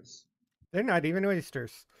oysters. They're not even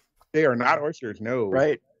oysters. They are not oysters. No.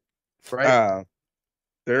 Right. Right.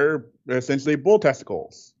 They're essentially bull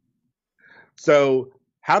testicles. So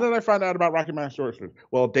how did I find out about Rocky Mountain oysters?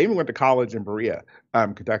 Well, Damon went to college in Berea,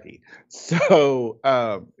 Kentucky. So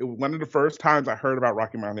one of the first times I heard about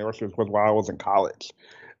Rocky Mountain oysters was while I was in college,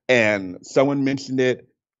 and someone mentioned it,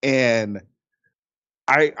 and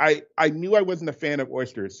I knew I wasn't a fan of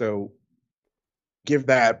oysters, so give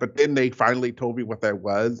that. But then they finally told me what that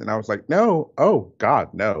was, and I was like, no, oh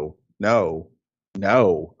God, no,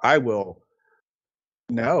 I will,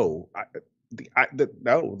 no. The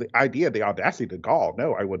idea, the audacity, the gall.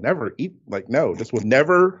 No, I would never eat. Like, no, this would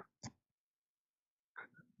never.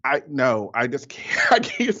 I just can't. I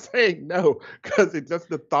keep saying no because it's just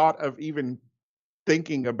the thought of even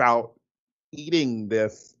thinking about eating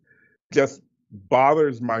this just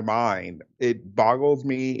bothers my mind. It boggles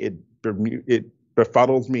me. It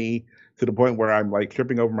befuddles me to the point where I'm like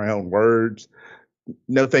tripping over my own words.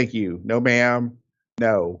 No, thank you. No, ma'am.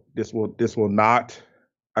 No, this will not.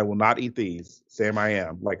 I will not eat these. Sam, I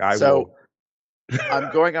am. Like, I will. I'm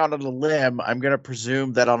going out on a limb. I'm going to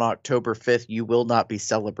presume that on October 5th, you will not be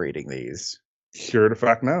celebrating these. Sure the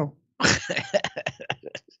fuck no.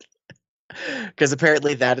 Because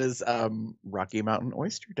apparently that is Rocky Mountain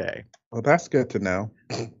Oyster Day. Well, that's good to know.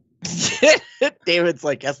 David's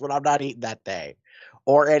like, guess what? I'm not eating that day.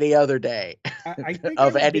 Or any other day I think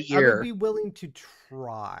of any year. I would be willing to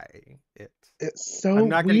try it. It's so I'm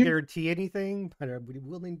not going to weird. guarantee anything, but I'm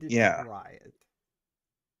willing to try it.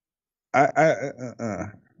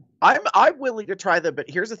 I'm willing to try them, but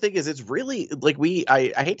here's the thing: is it's really like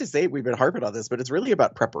I hate to say it, we've been harping on this, but it's really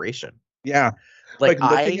about preparation. Yeah, like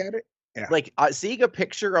looking at it. Yeah. Like seeing a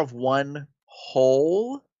picture of one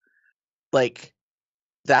whole, like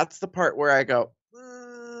that's the part where I go,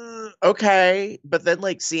 okay, but then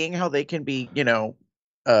like seeing how they can be,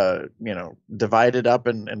 divided up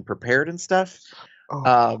and prepared and stuff.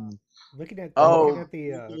 Looking at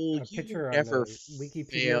the picture on the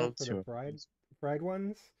Wikipedia for the fried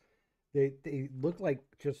ones, they look like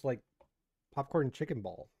just like popcorn chicken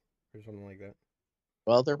ball or something like that.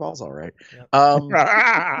 Well, they're balls, all right.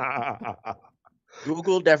 Yeah.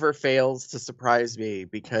 Google never fails to surprise me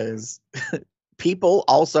because people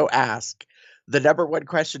also ask. The number one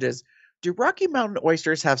question is, do Rocky Mountain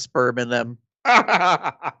oysters have sperm in them?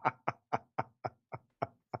 I'm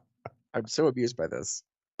so amused by this.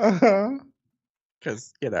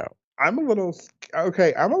 Because, I'm a little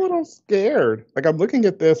scared. Like, I'm looking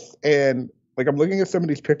at this and like I'm looking at some of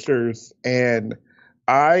these pictures and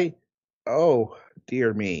oh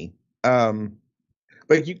dear me.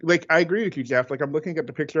 Like I agree with you, Jeff. Like, I'm looking at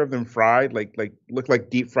the picture of them fried, like look like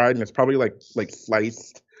deep fried, and it's probably like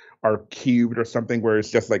sliced or cubed or something where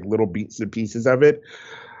it's just like little bits and pieces of it.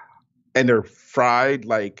 And they're fried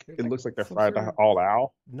like it looks like they're fried all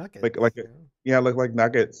out. Nuggets. Look like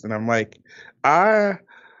nuggets. And I'm like,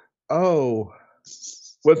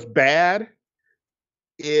 what's bad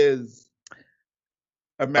is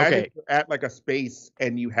imagine you're at like a space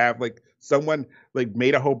and you have like someone like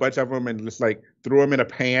made a whole bunch of them and just like threw them in a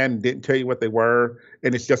pan, didn't tell you what they were,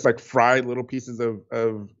 and it's just like fried little pieces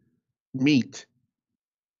of meat.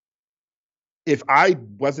 If I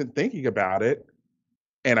wasn't thinking about it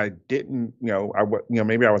and I didn't,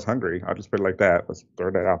 maybe I was hungry. I'll just put it like that. Let's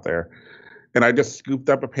throw that out there. And I just scooped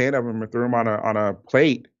up a pan of them and threw them on a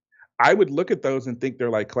plate. I would look at those and think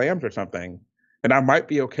they're like clams or something, and I might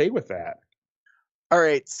be okay with that. All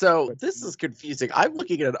right, so this is confusing. I'm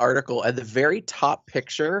looking at an article, and the very top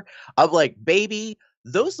picture, I'm like, baby,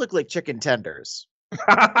 those look like chicken tenders.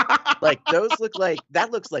 Like that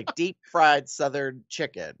looks like deep fried Southern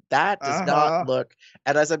chicken. That does not look.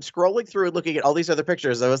 And as I'm scrolling through and looking at all these other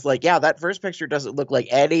pictures, I was like, yeah, that first picture doesn't look like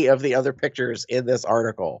any of the other pictures in this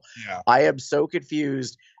article. Yeah. I am so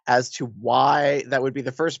confused as to why that would be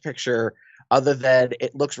the first picture, other than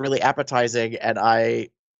it looks really appetizing. And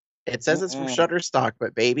it says it's from Shutterstock,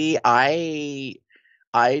 but baby, I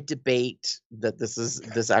debate that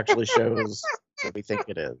this actually shows what we think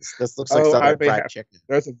it is. This looks like Southern fried chicken.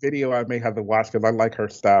 There's a video I may have to watch because I like her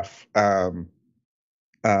stuff. Emmy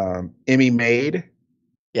Made.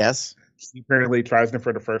 Yes. She apparently tries them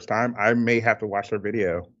for the first time. I may have to watch her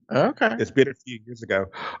video. Okay. It's been a few years ago.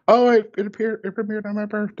 Oh, it premiered on my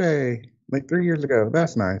birthday, like 3 years ago.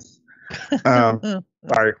 That's nice.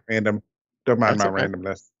 Sorry, random. Don't mind my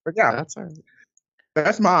randomness. But yeah, that's all right.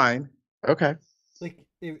 That's mine. Okay. Like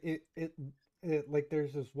it like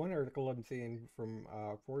there's this one article I'm seeing from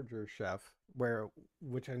Forager Chef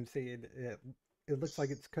which I'm seeing it looks like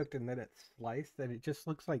it's cooked and then it's sliced and it just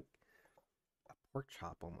looks like a pork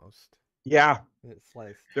chop almost. Yeah. And it's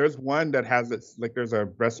sliced. There's one that has it like there's a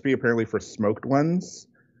recipe apparently for smoked ones.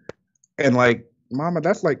 And like, Mama,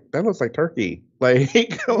 that looks like turkey.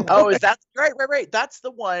 Like Oh, is that right. That's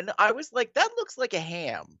the one. I was like, that looks like a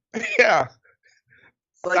ham. Yeah.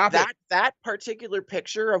 Like that particular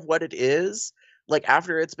picture of what it is, like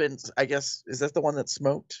after it's been, I guess, is that the one that's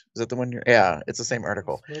smoked? Is that the one yeah, it's the same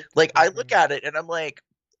article. Like I look at it and I'm like,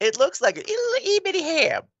 it looks like a itty bitty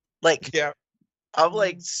ham. Like, yeah. I'm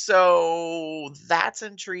like, so that's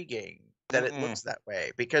intriguing that it looks that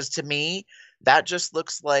way, because to me that just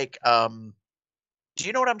looks like do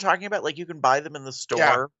you know what I'm talking about? Like you can buy them in the store.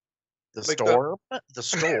 Yeah. The Like store.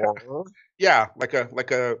 Yeah, like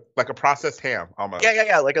a processed ham almost.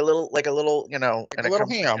 Yeah. Like a little, you know, like a little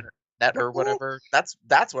ham. Net or whatever. That's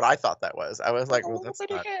what I thought that was. I was like, well, that's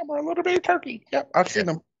not ham or a little bit of turkey. Yep, I've seen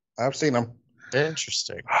them.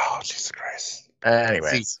 Interesting. Oh, Jesus Christ.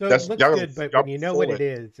 Anyways, So it looks good, but when you know what it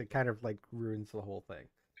is, it kind of like ruins the whole thing.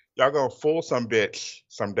 Y'all gonna fool some bitch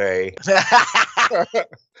someday.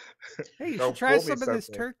 Hey, you should try some of this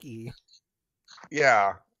turkey.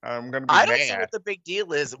 Yeah, I'm gonna be I don't mad. see what the big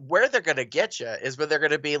deal is. Where they're gonna get you is where they're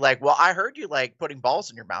gonna be like, well, I heard you like putting balls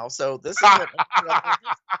in your mouth, so this is what.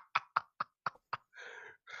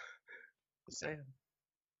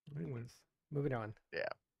 Anyways, moving on. Yeah,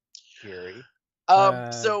 Scary.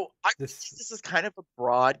 So I think this is kind of a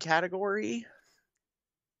broad category.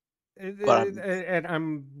 And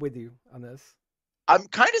I'm with you on this. I'm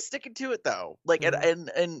kind of sticking to it though. Like,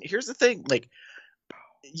 and here's the thing, like,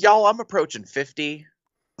 y'all, I'm approaching 50,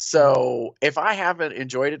 so if I haven't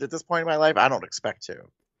enjoyed it at this point in my life, I don't expect to.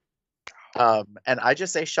 And I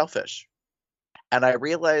just say shellfish, and I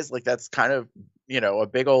realize like that's kind of, you know, a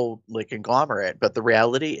big old like conglomerate, but the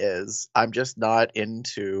reality is I'm just not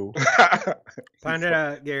into. Find it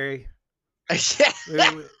out, Gary. Yeah.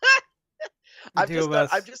 I'm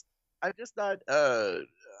just not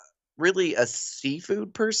really a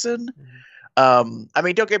seafood person. I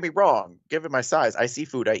mean, don't get me wrong, given my size, I see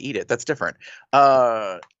food, I eat it. That's different.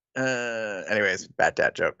 Anyways, bad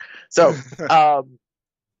dad joke. So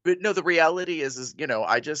but no, the reality is, you know,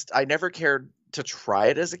 I never cared to try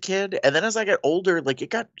it as a kid. And then as I got older, like it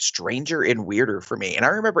got stranger and weirder for me. And I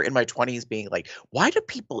remember in my 20s being like, why do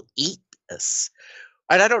people eat this?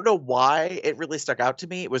 And I don't know why it really stuck out to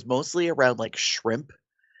me. It was mostly around like shrimp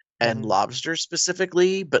and lobster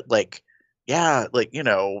specifically, but like, yeah, like, you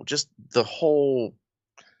know, just the whole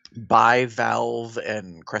bivalve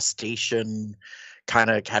and crustacean kind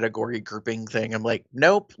of category grouping thing. I'm like,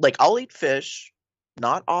 nope, like I'll eat fish,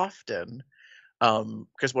 not often.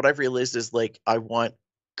 Because what I've realized is like I want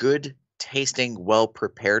good tasting, well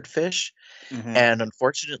prepared fish. And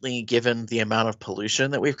unfortunately, given the amount of pollution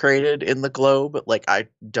that we've created in the globe, like I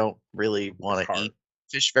don't really want to eat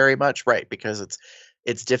fish very much, right? Because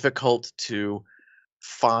it's difficult to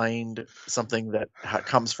find something that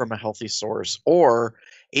comes from a healthy source, or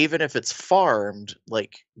even if it's farmed,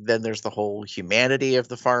 like then there's the whole humanity of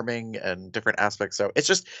the farming and different aspects. So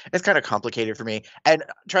it's kind of complicated for me. And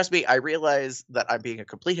trust me, I realize that I'm being a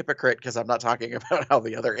complete hypocrite because I'm not talking about how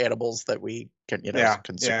the other animals that we can, you know,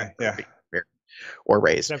 consume or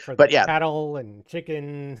raise. But yeah, cattle and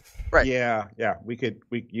chicken. Right. Yeah.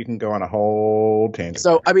 You can go on a whole tangent.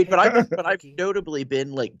 So I mean, but I've notably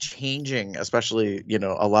been like changing, especially, you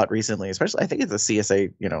know, a lot recently. Especially, I think it's the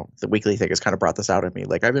CSA, you know, the weekly thing has kind of brought this out of me.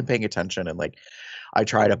 Like I've been paying attention, and like I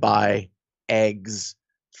try to buy eggs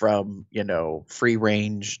from, you know, free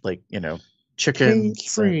range, like, you know, chickens.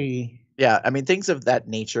 Free. Yeah, I mean things of that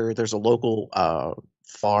nature. There's a local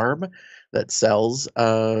farm that sells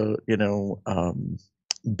you know,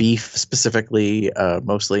 beef specifically,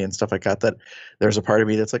 mostly, and stuff like that. That there's a part of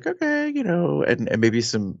me that's like, okay, you know, and maybe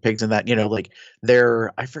some pigs in that, you know, like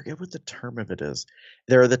I forget what the term of it is.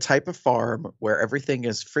 They're the type of farm where everything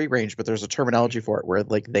is free range, but there's a terminology for it where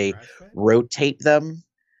like they rotate them,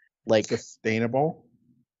 like sustainable.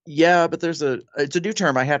 Yeah, but it's a new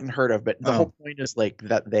term I hadn't heard of, but the whole point is like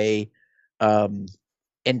that they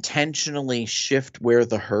intentionally shift where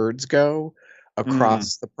the herds go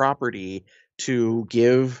across the property to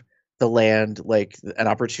give the land like an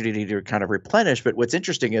opportunity to kind of replenish. But what's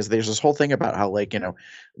interesting is there's this whole thing about how, like, you know,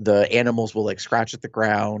 the animals will like scratch at the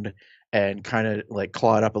ground and kind of like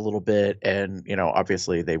claw it up a little bit, and, you know,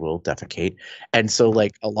 obviously they will defecate, and so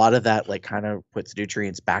like a lot of that like kind of puts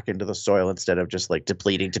nutrients back into the soil instead of just like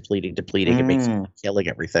depleting. It makes it killing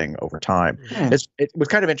everything over time. It was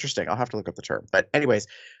kind of interesting. I'll have to look up the term, but anyways,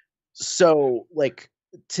 so like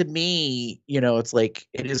to me, it's like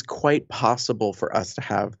it is quite possible for us to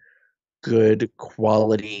have good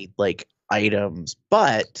quality like items,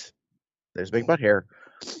 but there's a big but here.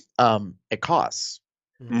 It costs.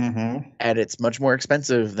 Mm-hmm. And it's much more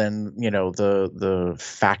expensive than the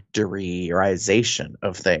factoryization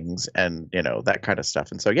of things and that kind of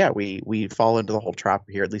stuff. And so we fall into the whole trap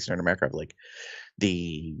here, at least in America, of like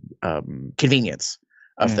the convenience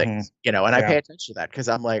of things, and I pay attention to that because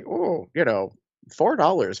I'm like, oh,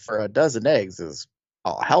 $4 for a dozen eggs is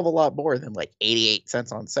a hell of a lot more than like 88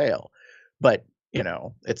 cents on sale. But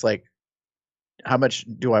it's like, how much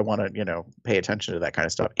do I want to pay attention to that kind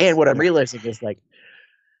of stuff? And what I'm realizing is like,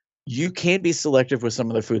 you can be selective with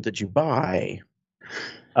some of the food that you buy,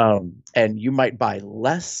 and you might buy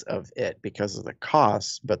less of it because of the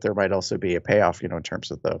cost, but there might also be a payoff, in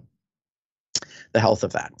terms of the health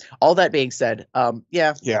of that. All that being said,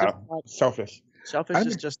 selfish. Shellfish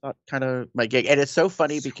is just not kind of my gig, and it's so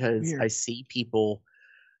funny because weird. I see people,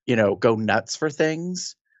 go nuts for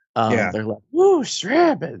things. They're like, "Woo,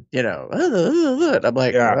 shrimp!" And I'm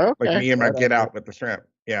like, okay, like me and my get out with the shrimp.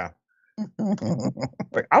 Yeah.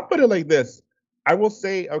 Like, I'll put it like this. I will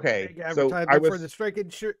say, okay, so I was for the stricken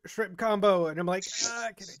shrimp combo, and I'm like, can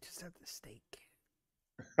I just have the steak?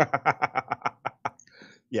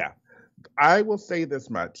 Yeah, I will say this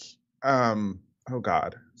much. Oh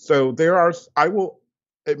God. So I will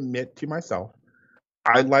admit to myself,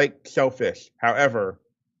 I like shellfish. However,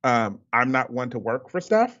 I'm not one to work for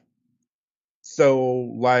stuff.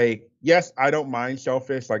 So like, yes, I don't mind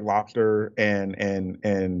shellfish like lobster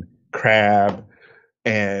and crab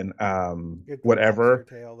and whatever.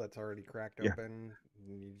 Tail that's already cracked open.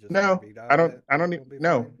 You just no, I don't need.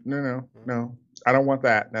 No. I don't want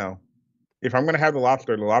that. No. If I'm gonna have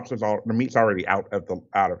the the meat's already out of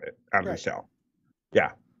the shell.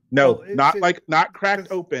 Yeah. No, not cracked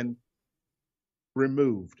open,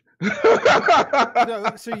 removed.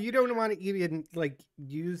 No, so you don't want to even like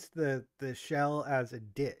use the shell as a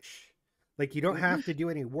dish. Like, you don't have to do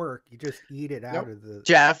any work. You just eat it out of the...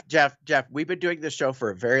 Jeff, we've been doing this show for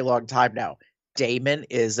a very long time now. Damon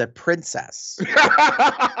is a princess.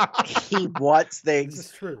 He wants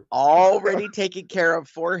things already taken care of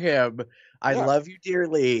for him. I love you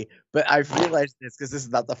dearly, but I've realized this because this is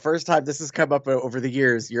not the first time this has come up over the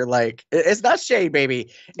years. You're like, it's not shade,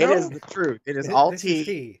 baby. It is the truth. It is all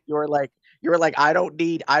tea. You're like, I don't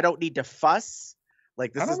need to fuss.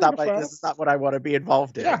 Like, this is not what I want to be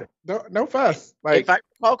involved in. Yeah, no fuss. Like, if I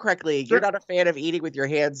recall correctly, you're not a fan of eating with your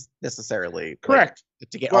hands necessarily. Correct. Like,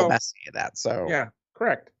 to get all messy in that. So yeah,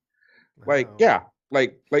 correct. Like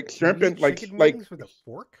like shrimp and like wings with a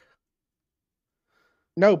fork.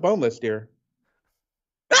 No, boneless, dear.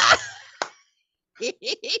 I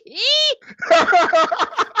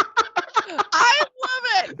love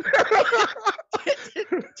it.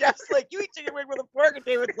 Just like you eat chicken wing with a fork, and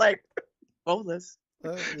David's like, boneless.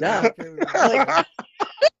 Yeah.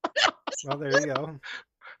 Well, there you go.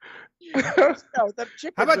 No, how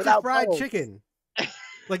about just fried chicken?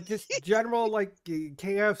 Like just general like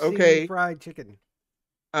KFC fried chicken.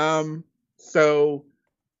 So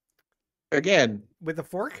again, with a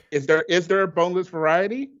fork? Is there a boneless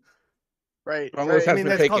variety? Right. Boneless has been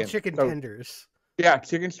that's taken. Called chicken tenders. Yeah,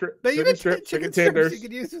 chicken strip, chicken tenders. You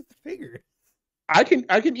can use with the fingers. I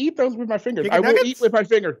can eat those with my fingers. I will eat with my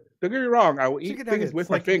finger. Don't get me wrong. I will eat things with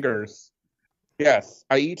my fingers. Yes,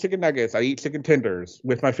 I eat chicken nuggets. I eat chicken tenders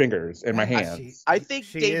with my fingers and my hands. I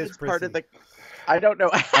think David's part of the. I don't know.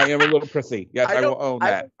 I am a little prissy. Yes, I will own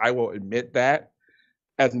that. I will admit that.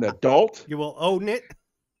 As an adult, you will own it.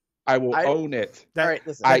 I will own it. All right,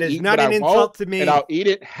 listen. That is not an insult to me, and I'll eat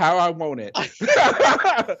it how I want it.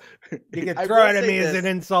 You can throw it at me as an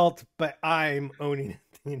insult, but I'm owning it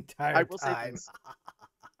the entire time. I will say this.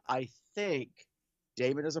 I think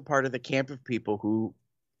Damon is a part of the camp of people who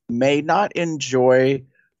may not enjoy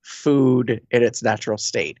food in its natural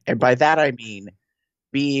state, and by that I mean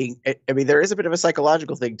there is a bit of a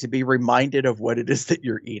psychological thing to be reminded of what it is that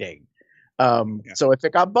you're eating. So if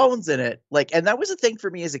it got bones in it, and that was a thing for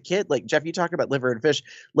me as a kid. Like, Jeff, you talk about liver and fish.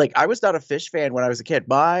 Like, I was not a fish fan when I was a kid.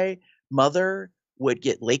 My mother would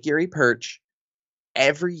get Lake Erie perch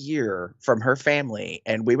every year from her family,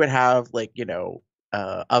 and we would have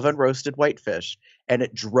oven roasted whitefish, and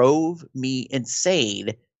it drove me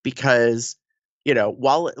insane because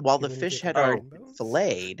while the fish had already been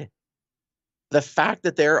filleted, the fact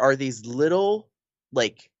that there are these little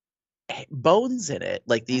bones in it,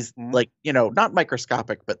 these not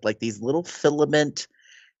microscopic, but these little filament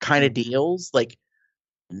kind of deals,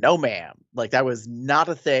 no ma'am. Like that was not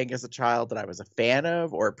a thing as a child that I was a fan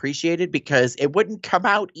of or appreciated because it wouldn't come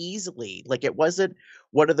out easily. Like it wasn't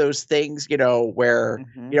one of those things, where,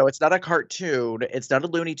 it's not a cartoon, it's not a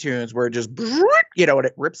Looney Tunes where it just, and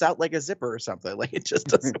it rips out like a zipper or something. Like it just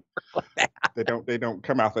doesn't work like that. They don't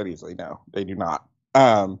come out that easily. No, they do not.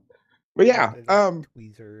 But yeah,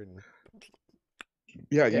 tweezer and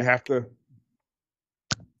yeah, you have to.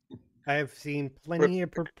 I have seen plenty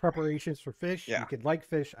of preparations for fish. Yeah. You could like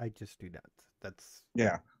fish. I just do not. That's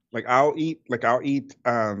like I'll eat like I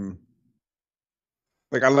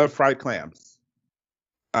love fried clams.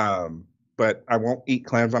 But I won't eat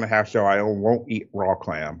clams on a half shell. I won't eat raw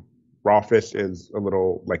clam. Raw fish is a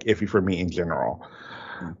little like iffy for me in general.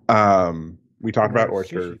 We talked about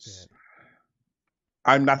oysters.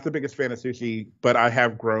 I'm not the biggest fan of sushi, but I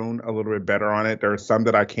have grown a little bit better on it. There are some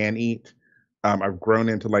that I can eat. I've grown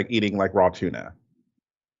into like eating like raw tuna,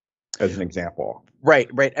 as an example. Right.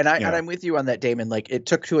 And I'm with you on that, Damon. Like it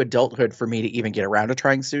took to adulthood for me to even get around to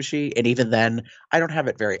trying sushi. And even then I don't have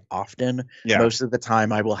it very often. Yeah. Most of the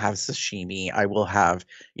time I will have sashimi. I will have,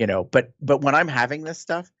 but when I'm having this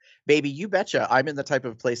stuff, baby, you betcha I'm in the type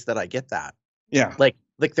of place that I get that. Yeah. Like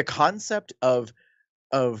the concept of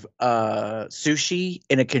sushi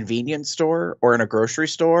in a convenience store or in a grocery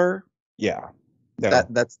store. Yeah. No.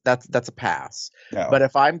 That's a pass. No. But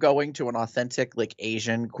if I'm going to an authentic like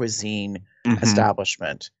Asian cuisine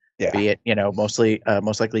establishment, be it most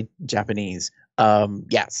likely Japanese,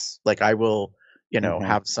 yes, like I will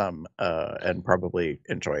have some and probably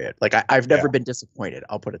enjoy it. Like I've never been disappointed.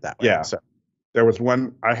 I'll put it that way. Yeah. So there was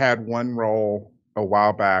I had one roll a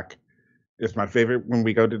while back. It's my favorite when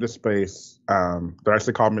we go to the space. They're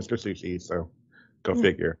actually called Mr. Sushi, so go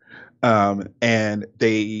figure. And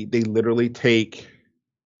they literally take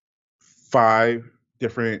 5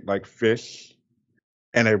 different like fish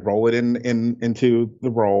and they roll it into the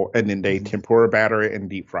roll, and then they tempura batter it and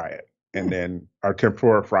deep fry it, and then or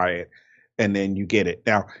tempura fry it, and then you get it.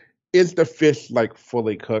 Now, is the fish like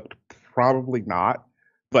fully cooked? Probably not.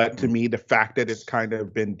 But to me, the fact that it's kind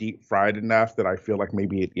of been deep fried enough that I feel like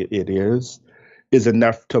maybe it is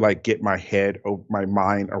enough to like get my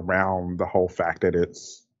mind around the whole fact that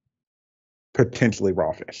it's potentially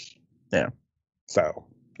raw fish. Yeah. So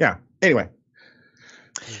yeah. Anyway.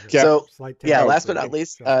 Jeff, so yeah. Last but not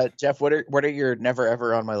least, Jeff, what are your never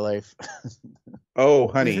ever on my life? Oh,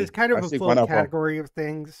 honey, this is kind of a full category of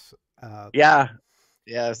things. Yeah.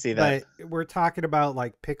 I see that. But we're talking about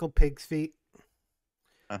like pickled pig's feet.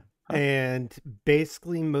 And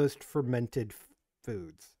basically most fermented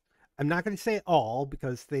foods. I'm not going to say all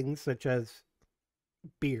because things such as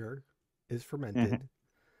beer is fermented.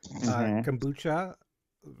 Kombucha,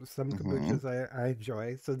 some kombuchas I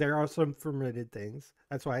enjoy. So there are some fermented things.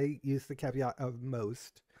 That's why I use the caveat of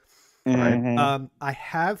most. I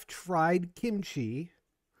have tried kimchi.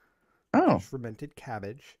 Fermented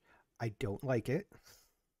cabbage. I don't like it.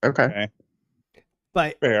 Okay.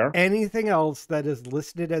 But anything else that is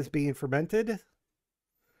listed as being fermented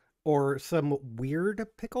or some weird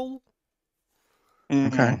pickle,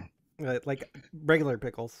 like regular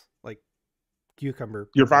pickles, like cucumber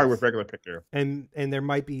pickles. You're fine with regular pickle. And there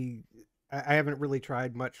might be, I haven't really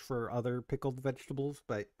tried much for other pickled vegetables,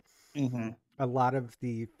 but a lot of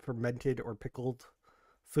the fermented or pickled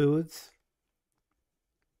foods.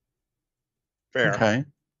 Fair. Okay.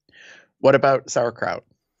 What about sauerkraut?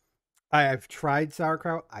 I have tried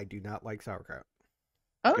sauerkraut. I do not like sauerkraut.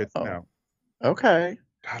 Oh, no. Okay.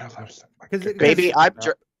 God, I love stuff like that. Baby,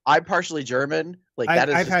 I'm partially German. Like that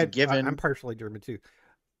is just a given. I'm partially German too.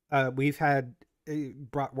 We've had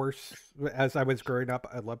bratwurst as I was growing up.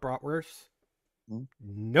 I love bratwurst.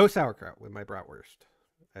 No sauerkraut with my bratwurst.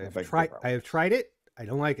 I have tried it. I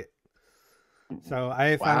don't like it. So I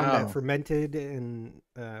have found that fermented and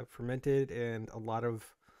a lot of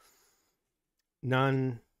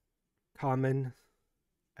non-common,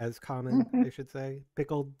 as common, I should say,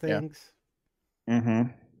 pickled things. Yeah.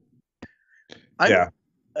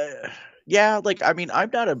 Like I mean, I'm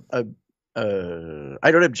not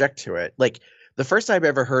I don't object to it. Like the first time I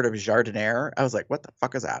ever heard of jardiniere, I was like, "What the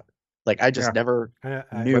fuck is that?" Like I just never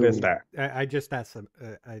knew. What is that? I just asked them.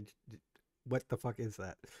 What the fuck is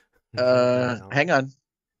that? Hang on.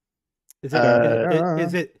 Is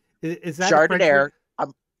that jardiniere?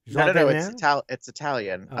 No, it's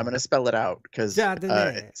Italian. I'm going to spell it out because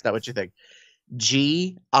it's not what you think.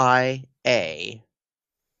 GIARDINIERE.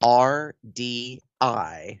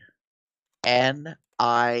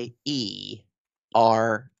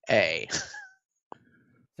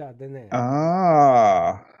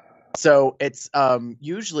 So it's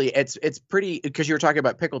usually it's pretty, because you were talking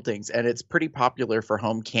about pickled things, and it's pretty popular for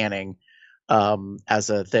home canning. as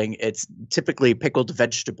a thing. It's typically pickled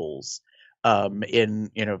vegetables in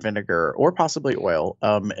vinegar or possibly oil,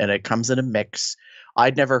 and it comes in a mix.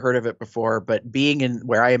 I'd never heard of it before, but being in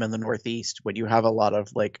where I am in the Northeast, when you have a lot of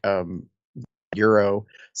like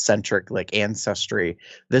Euro-centric like ancestry,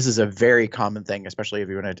 this is a very common thing, especially if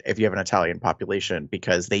you have an Italian population,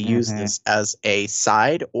 because they use this as a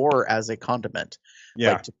side or as a condiment,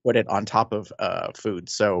 like to put it on top of food.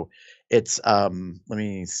 So it's let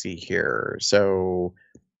me see here. So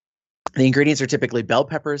the ingredients are typically bell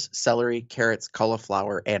peppers, celery, carrots,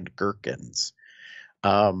 cauliflower, and gherkins.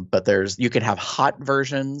 But you can have hot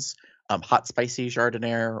versions, hot spicy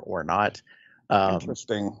jardiniere or not.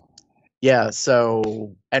 Interesting. Yeah.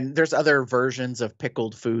 So, and there's other versions of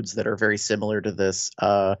pickled foods that are very similar to this.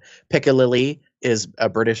 Piccalilli is a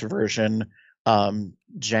British version.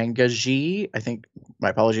 Jangaji, I think, my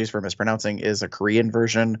apologies for mispronouncing, is a Korean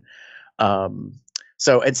version.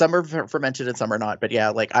 So, and some are fermented and some are not. But yeah,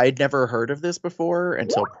 like I'd never heard of this before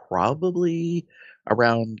until probably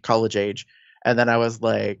around college age. And then I was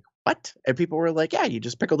like, what? And people were like, yeah, you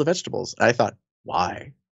just pickle the vegetables. And I thought,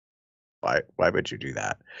 why? Why would you do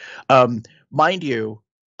that? Mind you,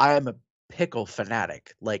 I am a pickle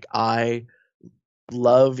fanatic. Like I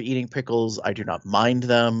love eating pickles. I do not mind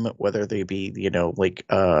them, whether they be, like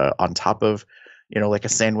on top of, like a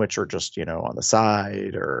sandwich or just, on the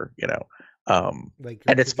side or, like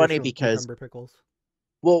and it's funny because cucumber pickles.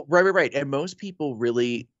 Well, right. And most people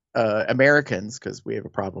really, Americans, because we have a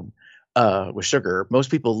problem with sugar,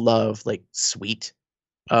 most people love like sweet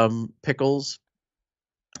pickles,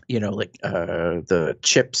 like the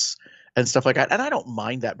chips and stuff like that. And I don't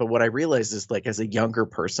mind that. But what I realized is like as a younger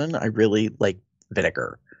person, I really like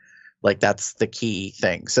vinegar. Like that's the key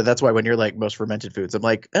thing. So that's why when you're like most fermented foods, I'm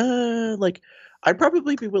like I'd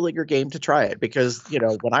probably be willing or game to try it because,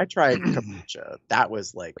 when I tried kombucha, that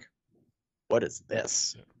was like, what is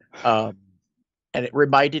this? And it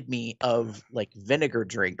reminded me of like vinegar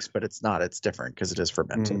drinks, but it's not. It's different because it is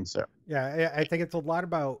fermented. So yeah, I think it's a lot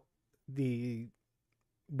about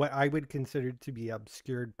what I would consider to be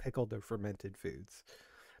obscured pickled or fermented foods,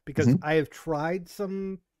 because I have tried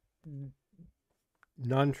some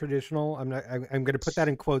non-traditional. I'm going to put that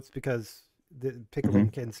in quotes because the pickling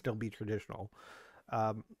can still be traditional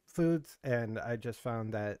foods, and I just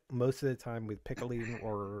found that most of the time with pickling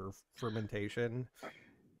or fermentation,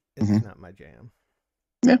 it's not my jam.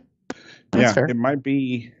 Yeah, that's fair. It might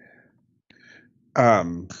be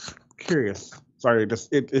curious. Sorry,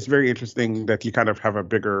 it's very interesting that you kind of have a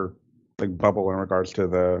bigger like bubble in regards to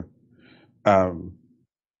the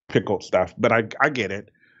pickled stuff, but I get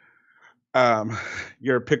it.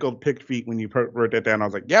 Your pickled pig feet, when you wrote that down, I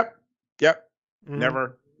was like, yep,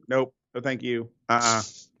 never, nope, no thank you.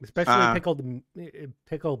 Especially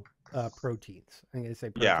pickled proteins. I'm going to say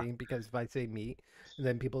protein because if I say meat, and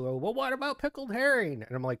then people go, well, what about pickled herring?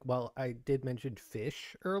 And I'm like, well, I did mention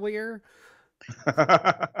fish earlier.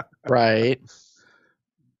 Right.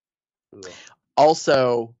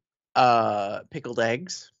 Also, pickled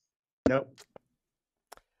eggs. Nope.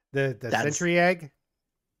 The century egg?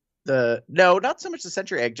 No, not so much the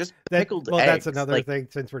century egg, just pickled eggs. Well, that's another thing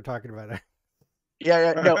since we're talking about it.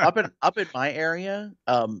 Yeah. No, up in my area,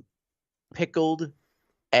 pickled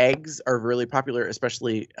eggs are really popular,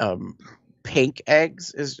 especially pink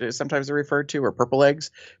eggs is sometimes they're referred to, or purple eggs,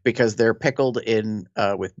 because they're pickled in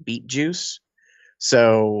with beet juice.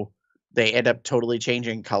 So they end up totally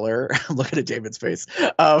changing color. I'm looking at David's face.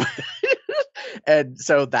 And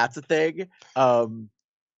so that's a thing.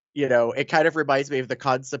 It kind of reminds me of the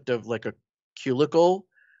concept of like a cuticle.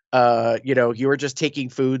 You were just taking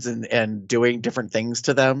foods and doing different things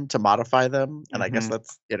to them to modify them. And I guess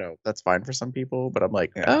that's fine for some people, but I'm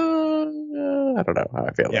like, I don't know how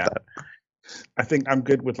I feel about that. I think I'm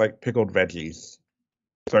good with like pickled veggies,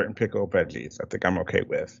 certain pickled veggies. I think I'm okay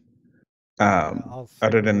with.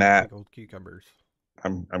 Other than that, pickled cucumbers.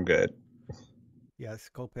 I'm good. Yes,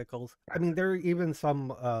 cold pickles. I mean, there are even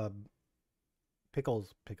some pickled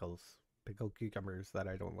cucumbers that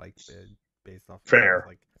I don't like based off. Fair.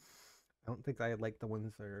 Like, I don't think I like the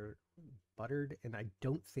ones that are buttered, and I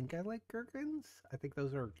don't think I like gherkins. I think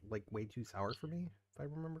those are like way too sour for me, if I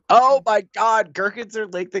remember correctly. Oh my god, gherkins are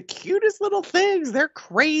like the cutest little things. They're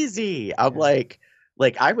crazy. I'm like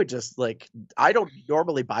I would just I don't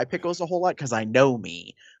normally buy pickles a whole lot because I know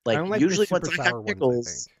me. Usually once I have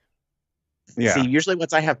pickles. Usually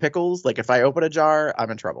once I have pickles, like if I open a jar,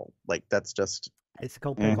 I'm in trouble. Like that's just ice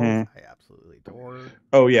cold pickles. I absolutely adore.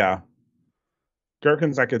 Oh yeah.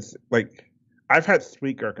 Gherkins, I've had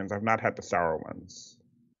sweet gherkins. I've not had the sour ones.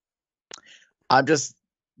 I'm just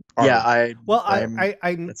Yeah, Are. Well, I'm I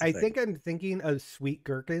that's the thing. think I'm thinking of sweet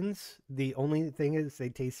gherkins. The only thing is they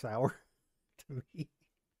taste sour to me.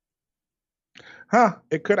 Huh?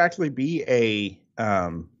 It could actually be a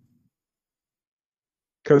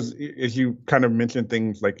because as you kind of mentioned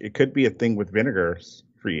things like it could be a thing with vinegars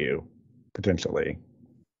for you potentially.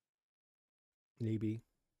 Maybe.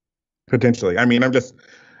 Potentially. I mean, I'm just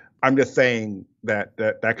saying that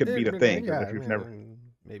could be the thing Yeah, if I you've never. mean,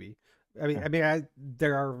 maybe.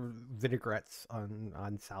 There are vinaigrettes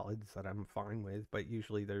on salads that I'm fine with, but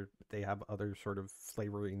usually they have other sort of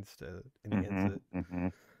flavorings to enhance it. Mm-hmm.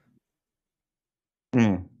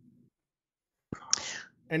 Mm.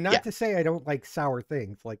 And Yeah. not to say I don't like sour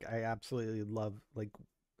things. Like I absolutely love like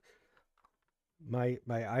my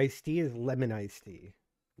iced tea is lemon iced tea.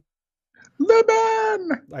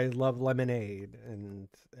 Lemon. I love lemonade and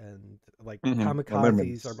like Mm-hmm.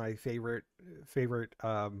 kamikazes are Lemons. my favorite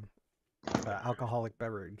alcoholic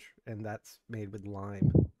beverage, and that's made with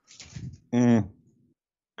lime. Mm.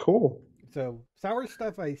 Cool. So sour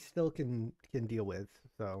stuff I still can deal with.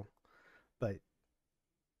 So, but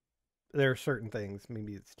there are certain things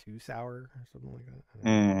maybe it's too sour or something like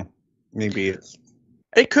that. Maybe it's.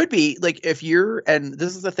 It could be like if you're, and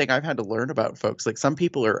this is the thing I've had to learn about folks. Like some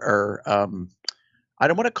people are I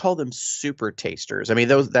don't want to call them super tasters. I mean,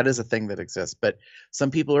 that is a thing that exists, but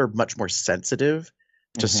some people are much more sensitive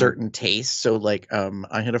to Mhm. certain tastes. So like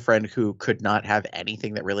I had a friend who could not have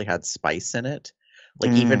anything that really had spice in it.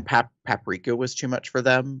 Like even paprika was too much for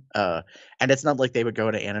them. And it's not like they would go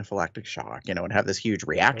into anaphylactic shock, and have this huge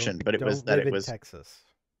reaction, but it was Don't that live it in was Texas.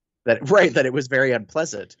 that it was very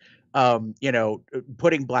unpleasant.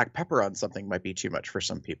 Putting black pepper on something might be too much for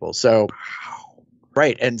some people. So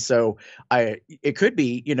right. And so it could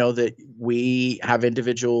be, that we have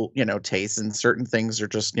individual, tastes, and certain things are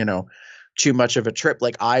just, too much of a trip.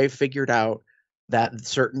 Like I figured out that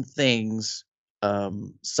certain things,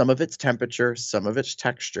 some of it's temperature, some of it's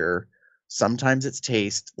texture, sometimes it's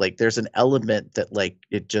taste. Like there's an element that like,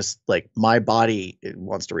 it just like my body it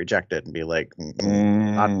wants to reject it and be like,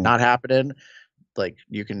 not happening. Like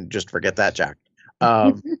you can just forget that, Jack.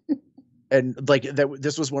 Um, and like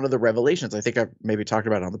this was one of the revelations I think I've maybe talked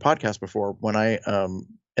about on the podcast before when I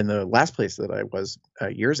in the last place that I was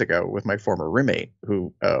years ago with my former roommate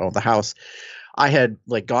who owned the house. I had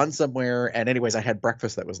like gone somewhere, and anyways I had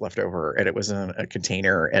breakfast that was left over, and it was in a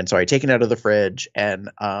container, and so I taken it out of the fridge, and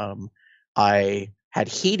I had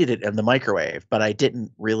heated it in the microwave, but I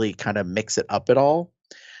didn't really kind of mix it up at all.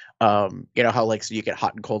 You know how like so you get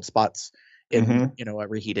hot and cold spots in a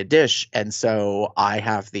reheated dish, and so I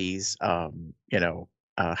have these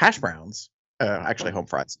hash browns, actually home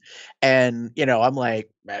fries, and I'm like,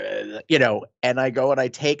 and I go and I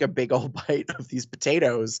take a big old bite of these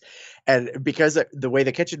potatoes, and because the way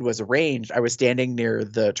the kitchen was arranged, I was standing near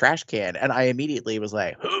the trash can, and I immediately was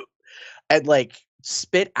like, and like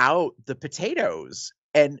spit out the potatoes,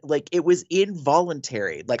 and like it was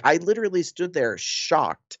involuntary. Like I literally stood there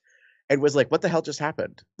shocked and was like, what the hell just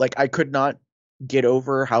happened? Like I could not get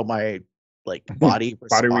over how my like body Body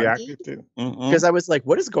responded, reacted to. because I was like,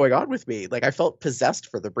 what is going on with me? Like I felt possessed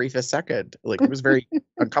for the briefest second. Like it was very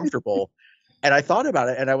uncomfortable. And I thought about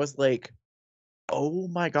it and I was like, oh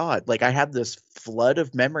my God. Like I had this flood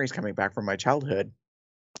of memories coming back from my childhood.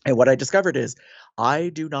 And what I discovered is I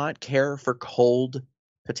do not care for cold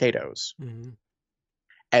potatoes. Mm-hmm.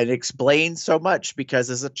 And it explains so much because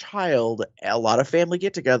as a child, a lot of family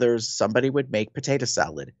get-togethers, somebody would make potato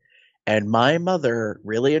salad. And my mother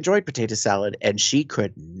really enjoyed potato salad, and she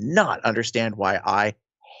could not understand why I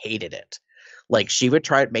hated it. Like she would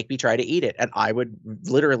make me try to eat it, and I would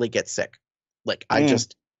literally get sick. Like I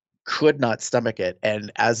just could not stomach it.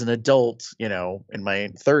 And as an adult, in my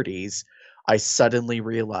 30s, I suddenly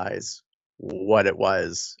realized what it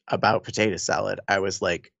was about potato salad. I was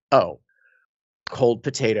like, oh, cold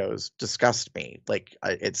potatoes disgust me. Like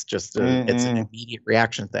it's just it's an immediate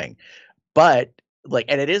reaction thing. But like,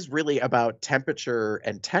 and it is really about temperature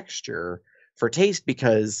and texture for taste,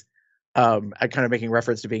 because I'm kind of making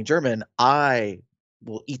reference to being German. I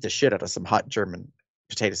will eat the shit out of some hot German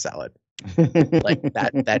potato salad, like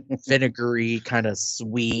that vinegary kind of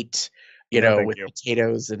sweet, No, thank with you.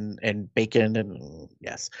 potatoes and bacon and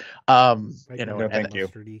yes, No, thank you.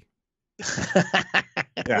 mustardy.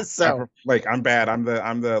 Yeah, So I'm bad. I'm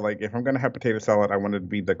the like if I'm gonna have potato salad, I want it to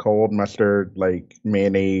be the cold mustard, like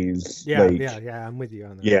mayonnaise, Yeah, like yeah. I'm with you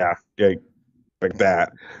on that. yeah, like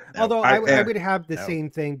that. Although I would have the no.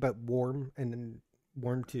 same thing, but warm and then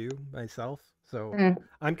warm too myself. So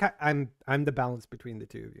I'm the balance between the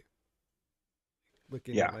two of you.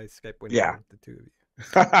 Looking Yeah. at my Skype window, Yeah. the two of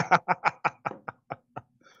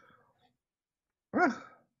you.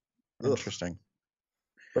 Interesting.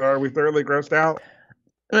 But are we thoroughly grossed out?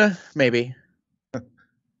 Maybe.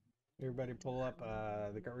 Everybody pull up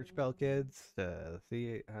the Garbage Pail Kids to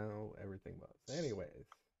see how everything was. Anyways.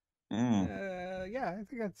 Yeah, I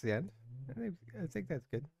think that's the end. I think that's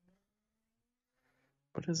good.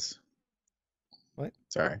 What?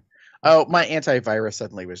 Sorry. Oh, my antivirus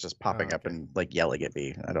suddenly was just popping up and like yelling at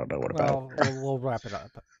me. I don't know what about. We'll wrap it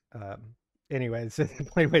up. Anyways,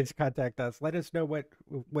 plenty of ways to contact us. Let us know what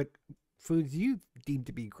foods you deem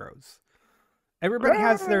to be gross. Everybody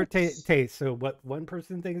has their taste. So what one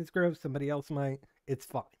person thinks is gross, somebody else might. It's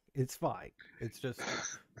fine. It's fine. It's just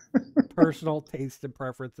personal taste and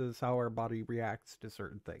preferences, how our body reacts to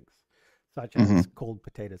certain things, such as cold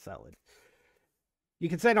potato salad. You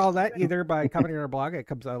can send all that either by commenting on our blog at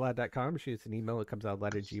cubsoutloud.com, shoot us an email at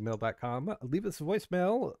cubsoutloud@gmail.com. Leave us a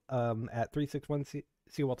voicemail at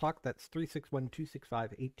 361-COL-TALK. That's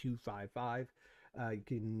 361-265-8255. You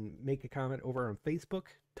can make a comment over on Facebook,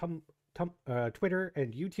 Twitter,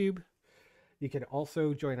 and YouTube. You can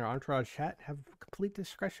also join our Entourage chat, have a complete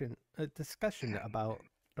discussion about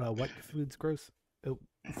what foods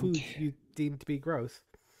you deem to be gross.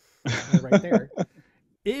 Right there.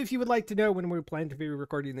 If you would like to know when we plan to be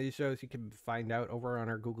recording these shows, you can find out over on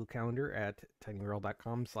our Google Calendar at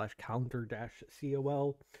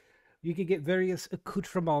tinyurl.com/calendar-COL. You can get various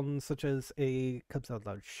accoutrements such as a Cubs Out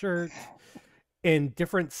Loud shirt in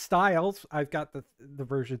different styles. I've got the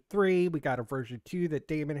version 3. We got a version 2 that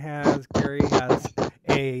Damon has. Gary has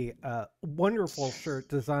a wonderful shirt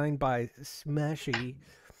designed by Smashy.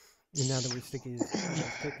 And now that we're sticking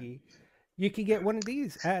sticky, you can get one of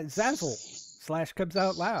these at Zazzle/Cubs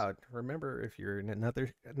Out Loud. Remember, if you're in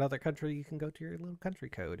another country, you can go to your little country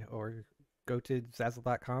code or go to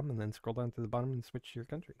Zazzle.com and then scroll down to the bottom and switch to your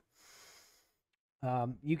country.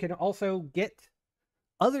 You can also get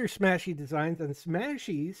other Smashy designs and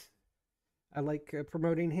Smashies. I like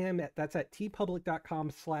promoting him. That's at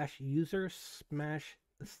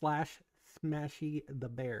tpublic.com/user/Smashy the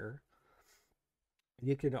Bear.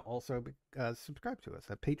 You can also subscribe to us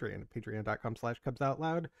at Patreon,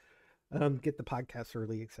 patreon.com/cubsoutloud. Get the podcast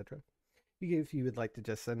early, etc. If you would like to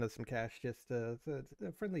just send us some cash, just a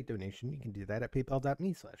friendly donation, you can do that at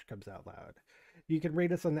paypal.me/cubsoutloud. You can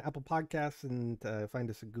rate us on the Apple Podcasts and find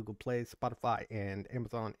us at Google Play, Spotify, and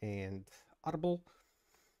Amazon and Audible.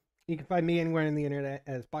 You can find me anywhere on the internet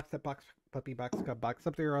as Box, Puppy Box, Cub Box,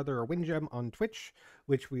 something or other, or Windjam on Twitch,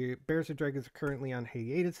 which Bears and Dragons are currently on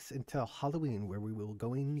hiatus until Halloween, where we will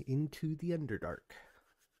going into the Underdark.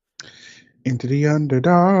 Into the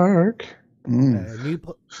Underdark. New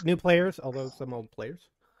players, although some old players,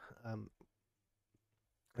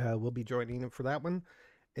 will be joining for that one,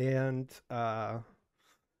 and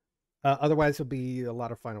otherwise it'll be a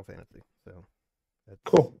lot of Final Fantasy. So that's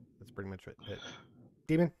cool. That's pretty much it.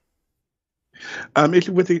 Demon. If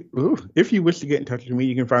you wish to get in touch with me,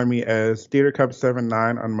 you can find me as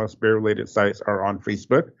TheaterCub79 on most bear-related sites or on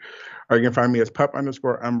Facebook, or you can find me as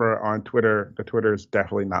pup_Umbra on Twitter. The Twitter is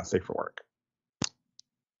definitely not safe for work.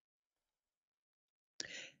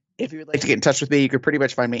 If you would like to get in touch with me, you can pretty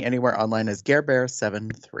much find me anywhere online as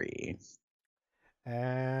GareBear73.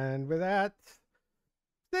 And with that,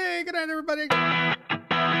 say good night, everybody.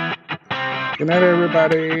 Good night,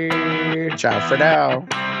 everybody. Ciao for now.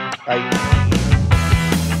 Bye.